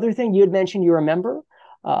guess the other thing you had mentioned, you're a member.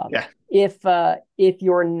 Yeah. If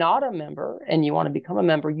you're not a member and you want to become a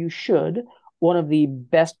member, you should. One of the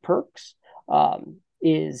best perks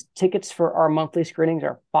is tickets for our monthly screenings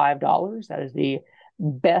are $5. That is the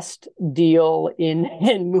best deal in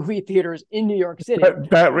movie theaters in New York City.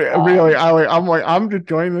 Really, I'm like, I'm just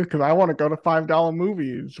joining this because I want to go to $5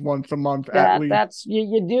 movies once a month at least. That's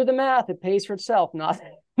you do the math; it pays for itself. Not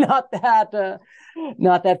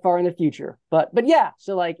that far in the future, but yeah.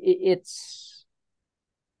 So like it's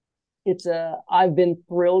a I've been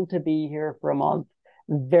thrilled to be here for a month.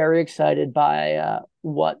 Very excited by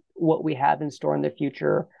what we have in store in the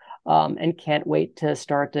future, and can't wait to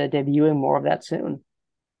start debuting more of that soon.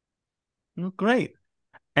 Well, great.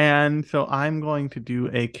 And so I'm going to do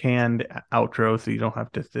a canned outro so you don't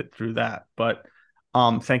have to sit through that. But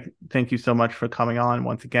thank you so much for coming on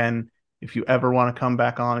once again. If you ever want to come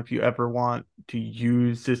back on, if you ever want to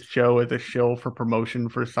use this show as a show for promotion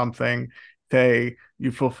for something, say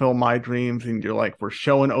you fulfill my dreams and you're like, we're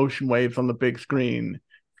showing Ocean Waves on the big screen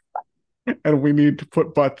and we need to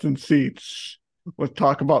put butts in seats. Let's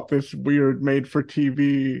talk about this weird made for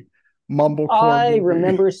TV mumblecore I movie.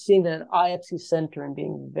 remember seeing an IFC center and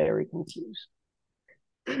being very confused.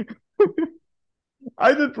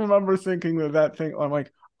 I just remember thinking that thing. I'm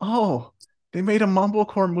like, oh, they made a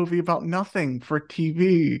mumblecore movie about nothing for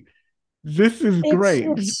TV. This is It's great.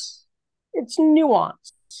 it's it's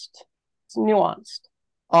nuanced. It's nuanced.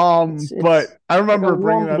 But It's I like a remember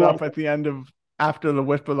bringing warm that up blanket. at the end of after the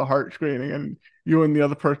Wisp of the Heart screening, and you and the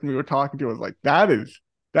other person we were talking to was like, that is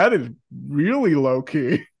really low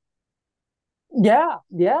key. Yeah,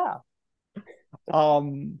 yeah.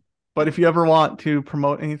 Um, but if you ever want to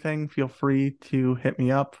promote anything, feel free to hit me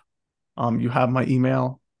up. You have my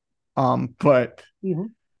email. But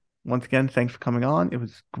Mhm, once again, thanks for coming on. It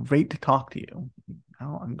was great to talk to you.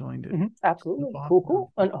 Now I'm going to mhm. move Absolutely. off Cool, now.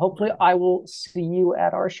 cool. And hopefully I will see you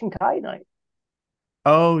at our Shinkai night.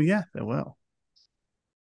 Oh, yes, I will.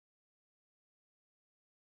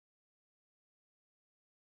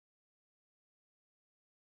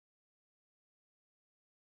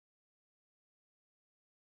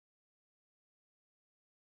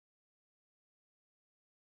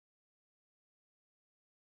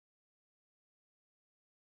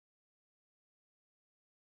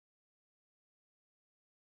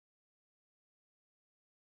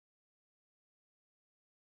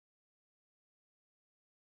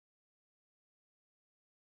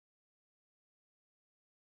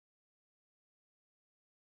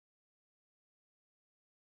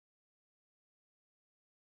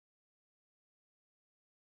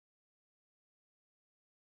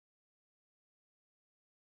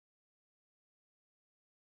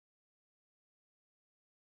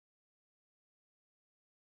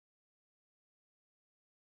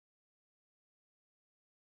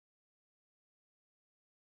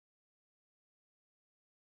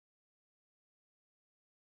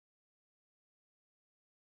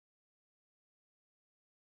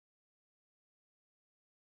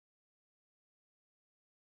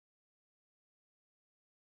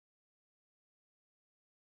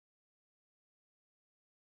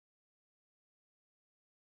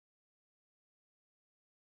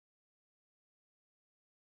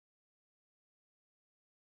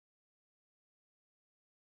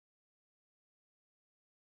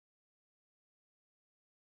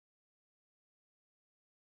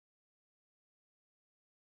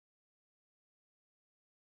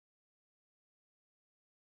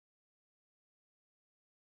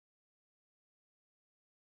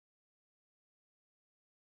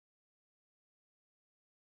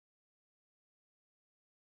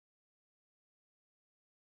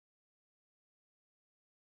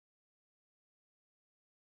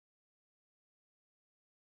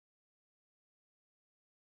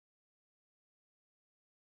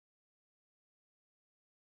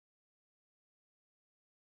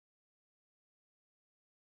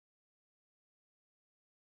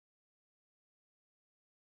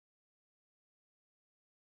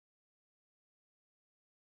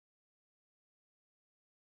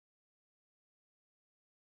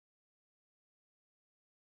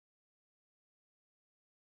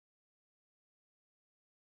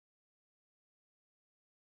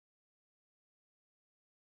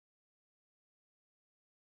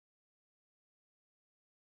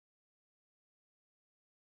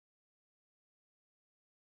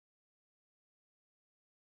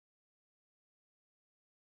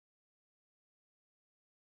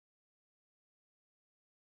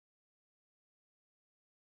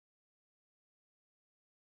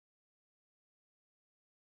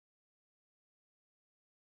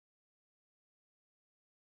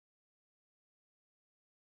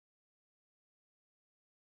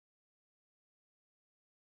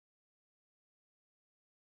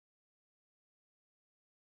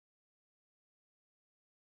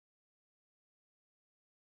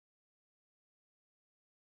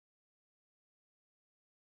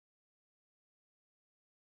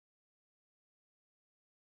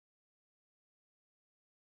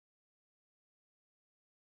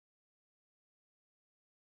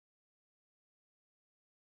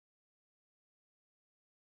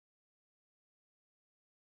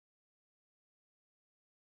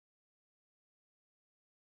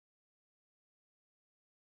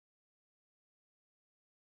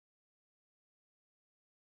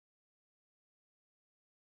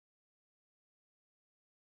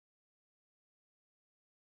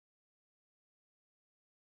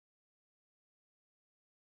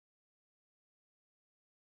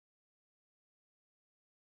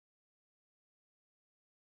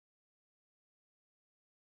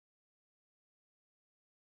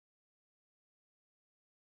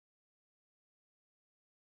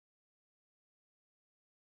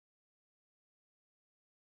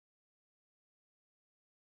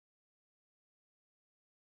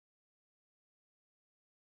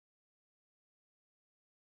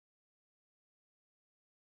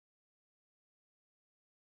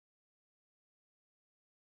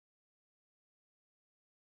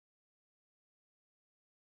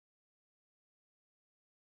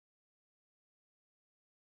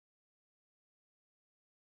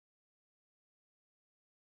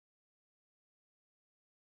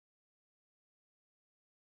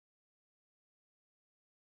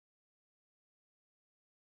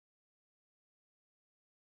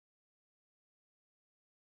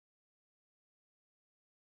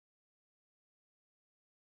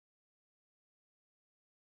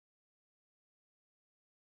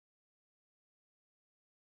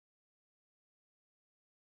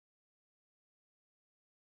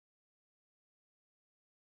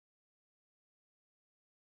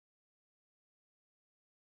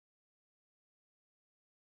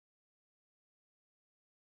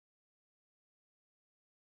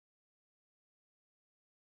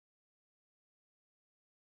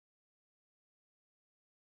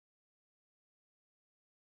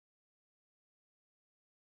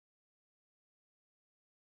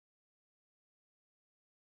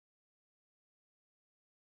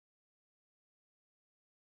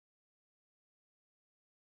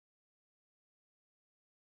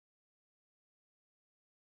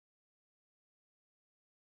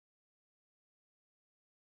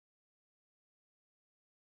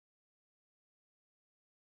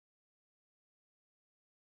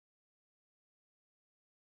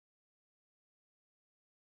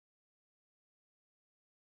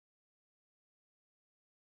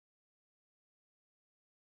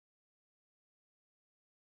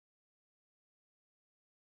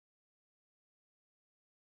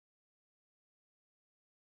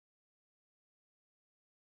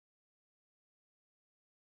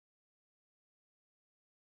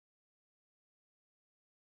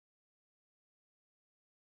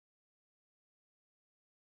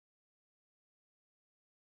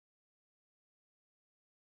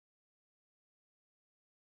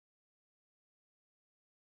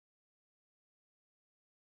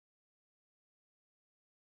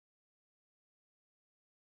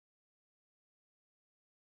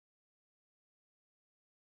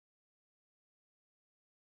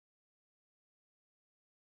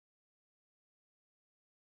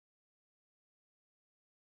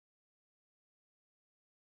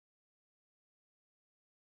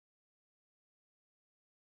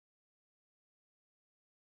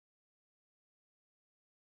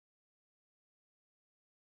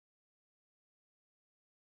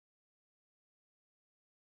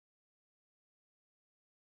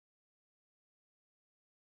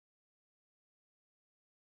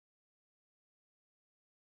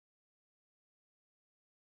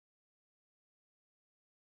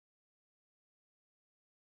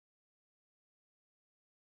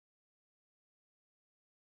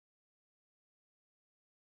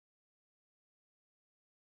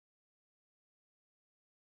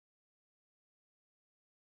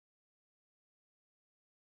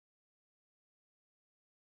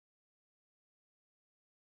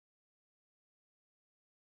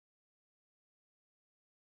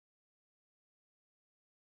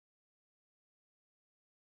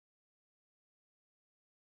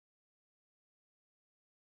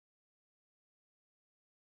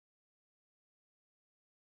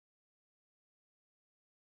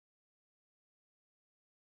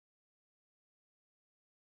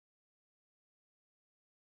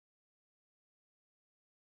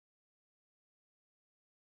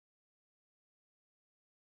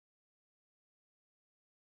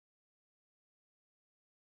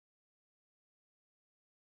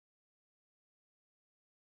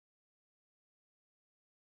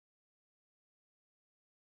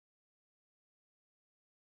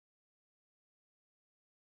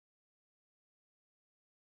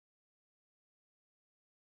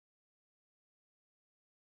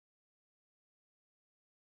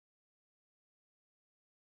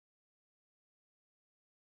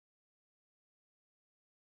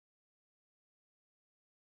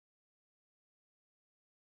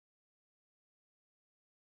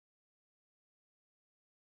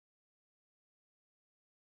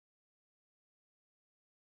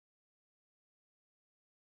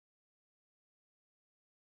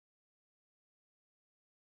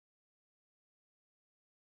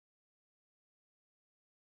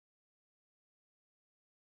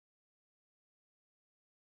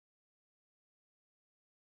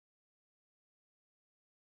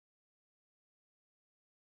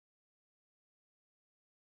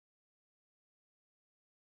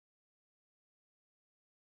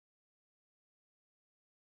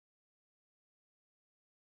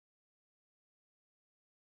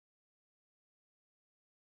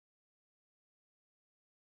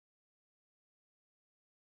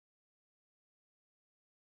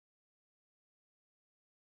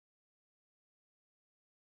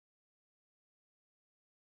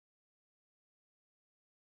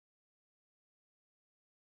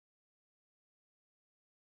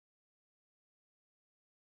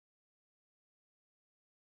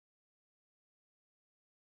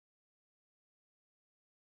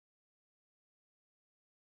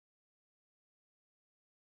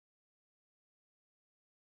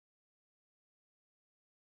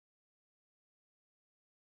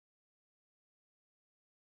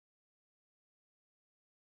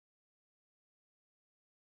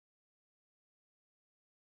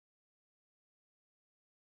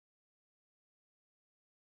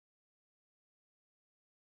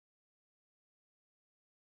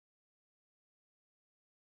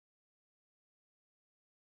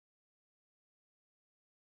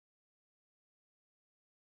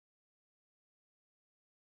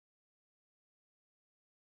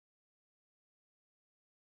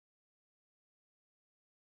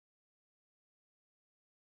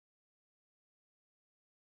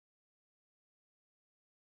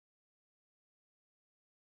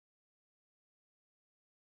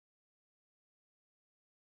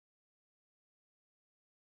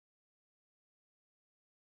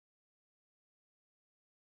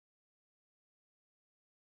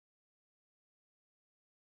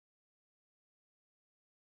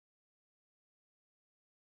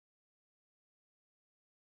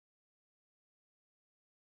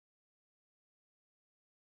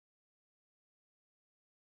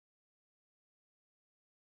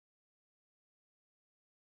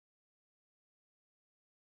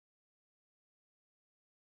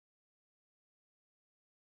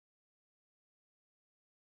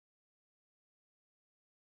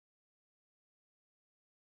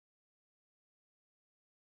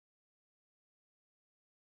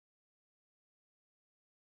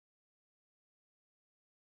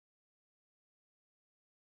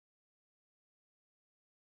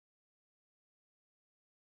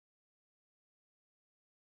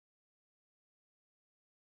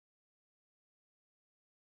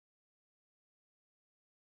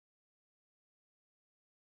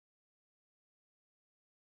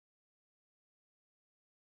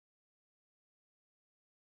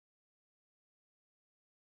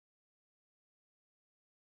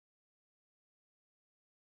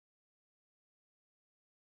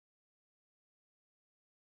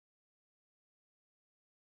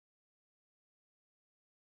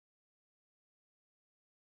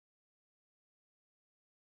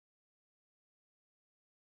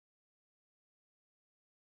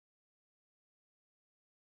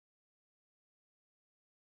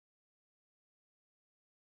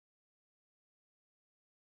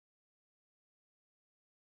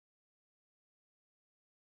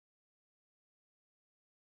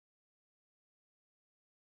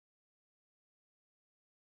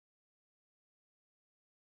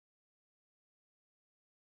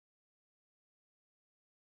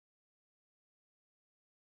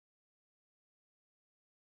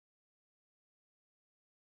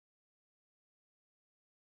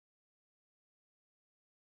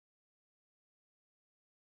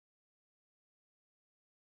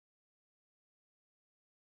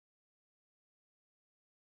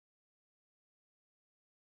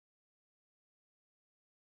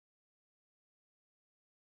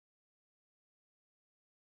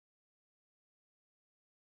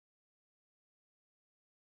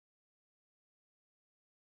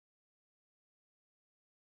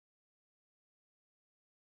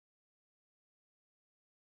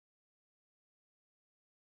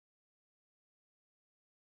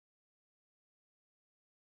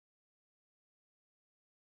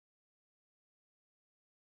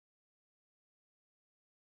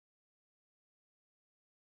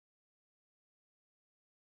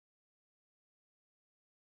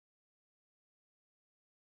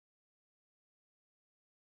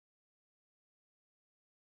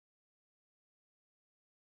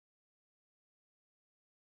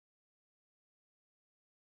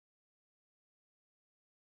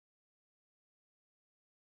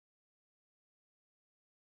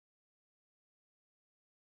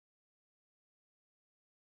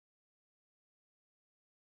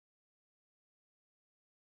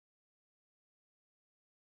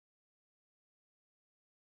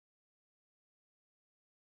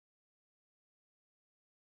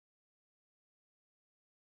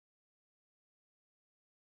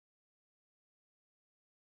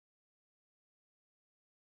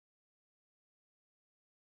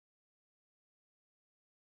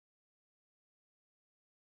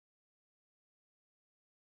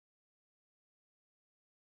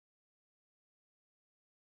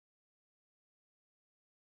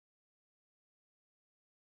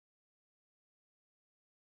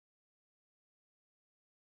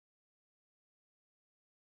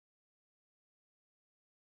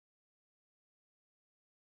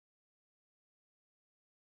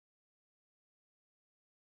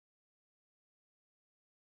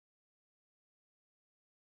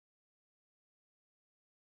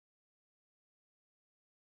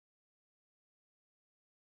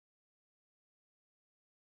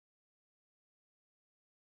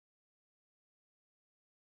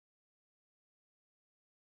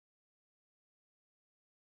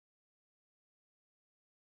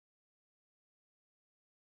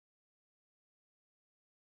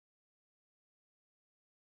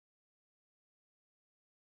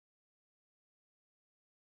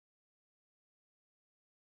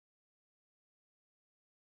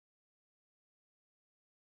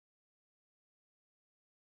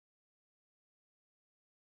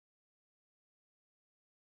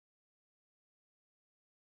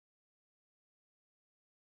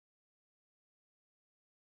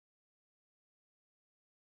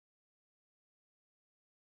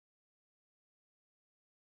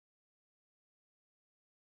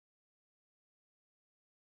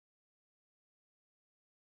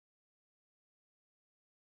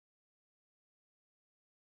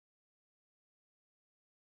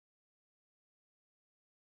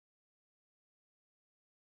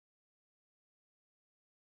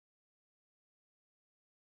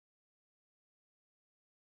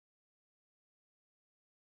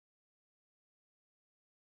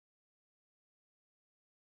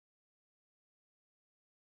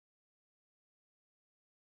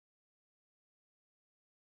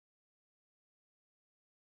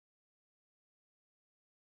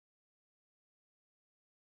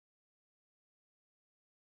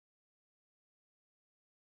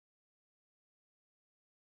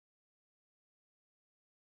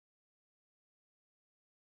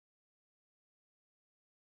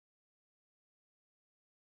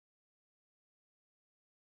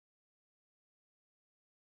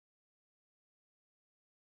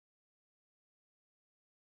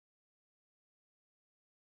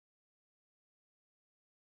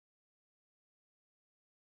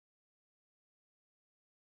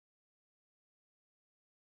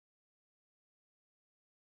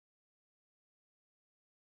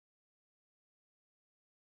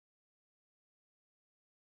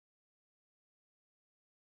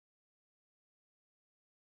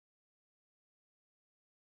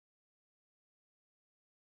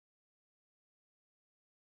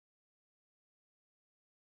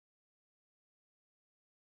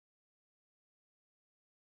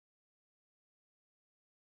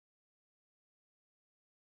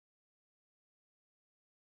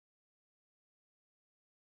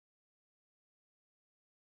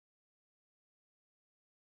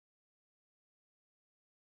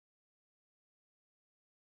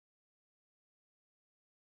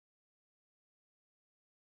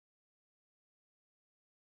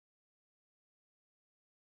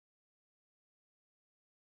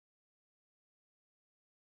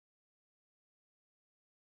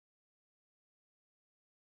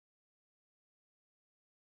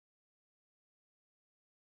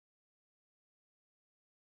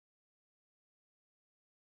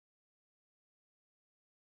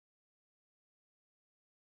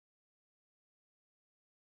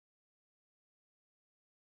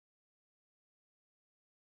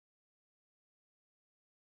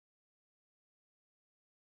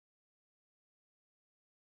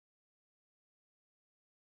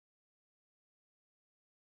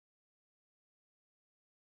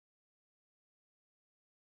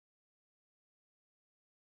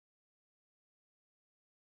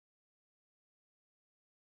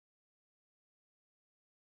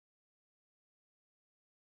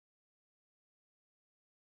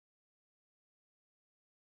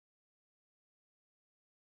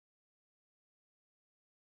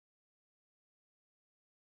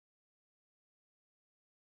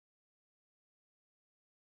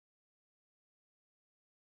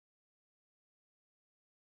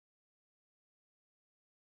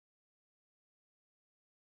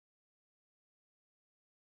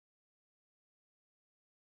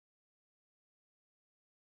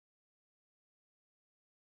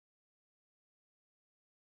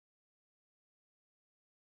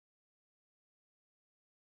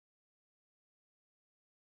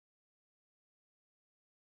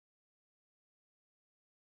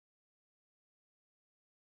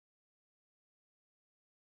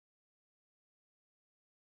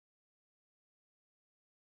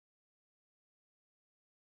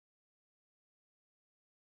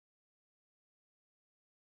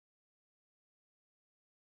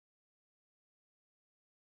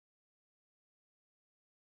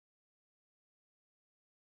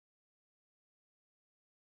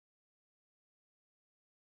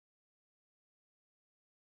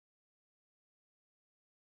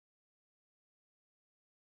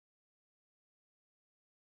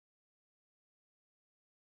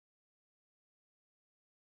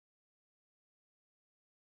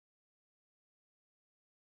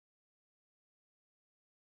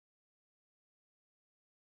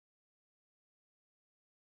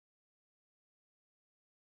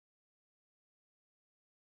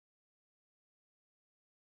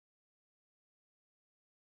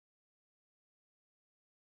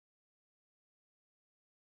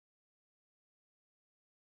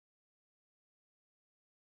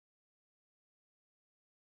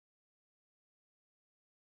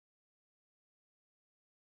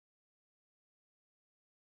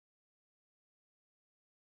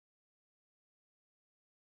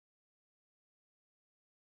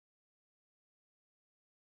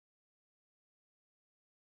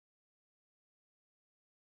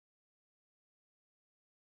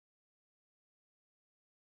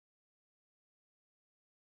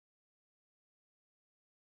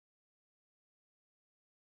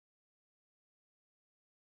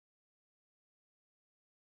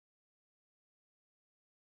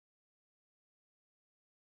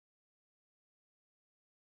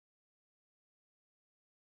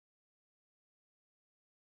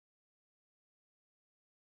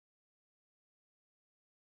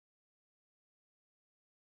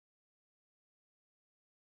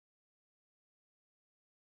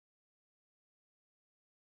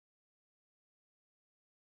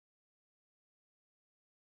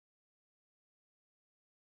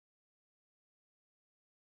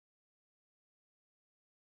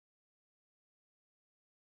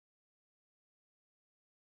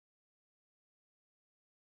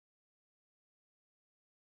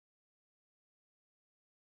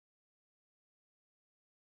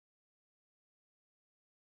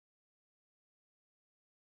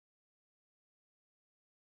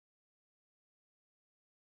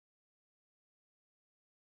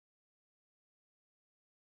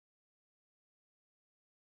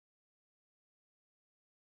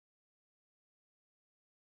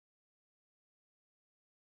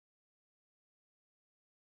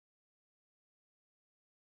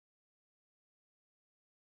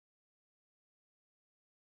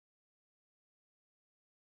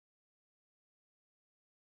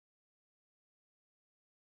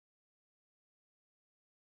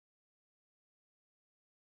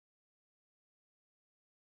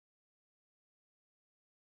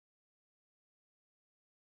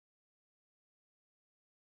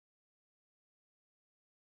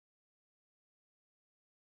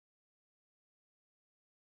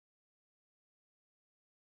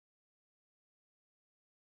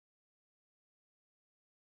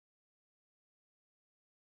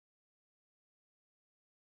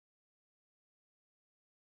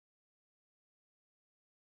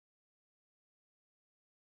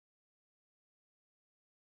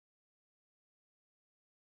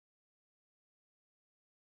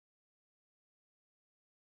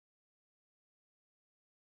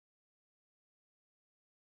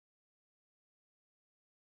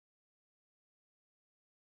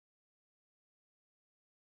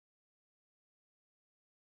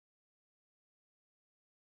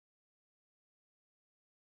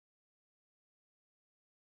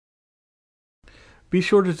 Be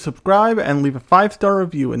sure to subscribe and leave a 5-star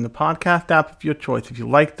review in the podcast app of your choice if you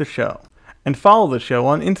like the show. And follow the show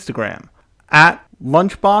on Instagram at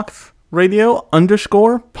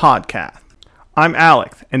lunchboxradio_podcast. I'm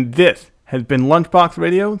Alex, and this has been Lunchbox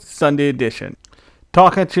Radio Sunday Edition.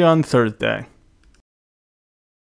 Talk at you on Thursday.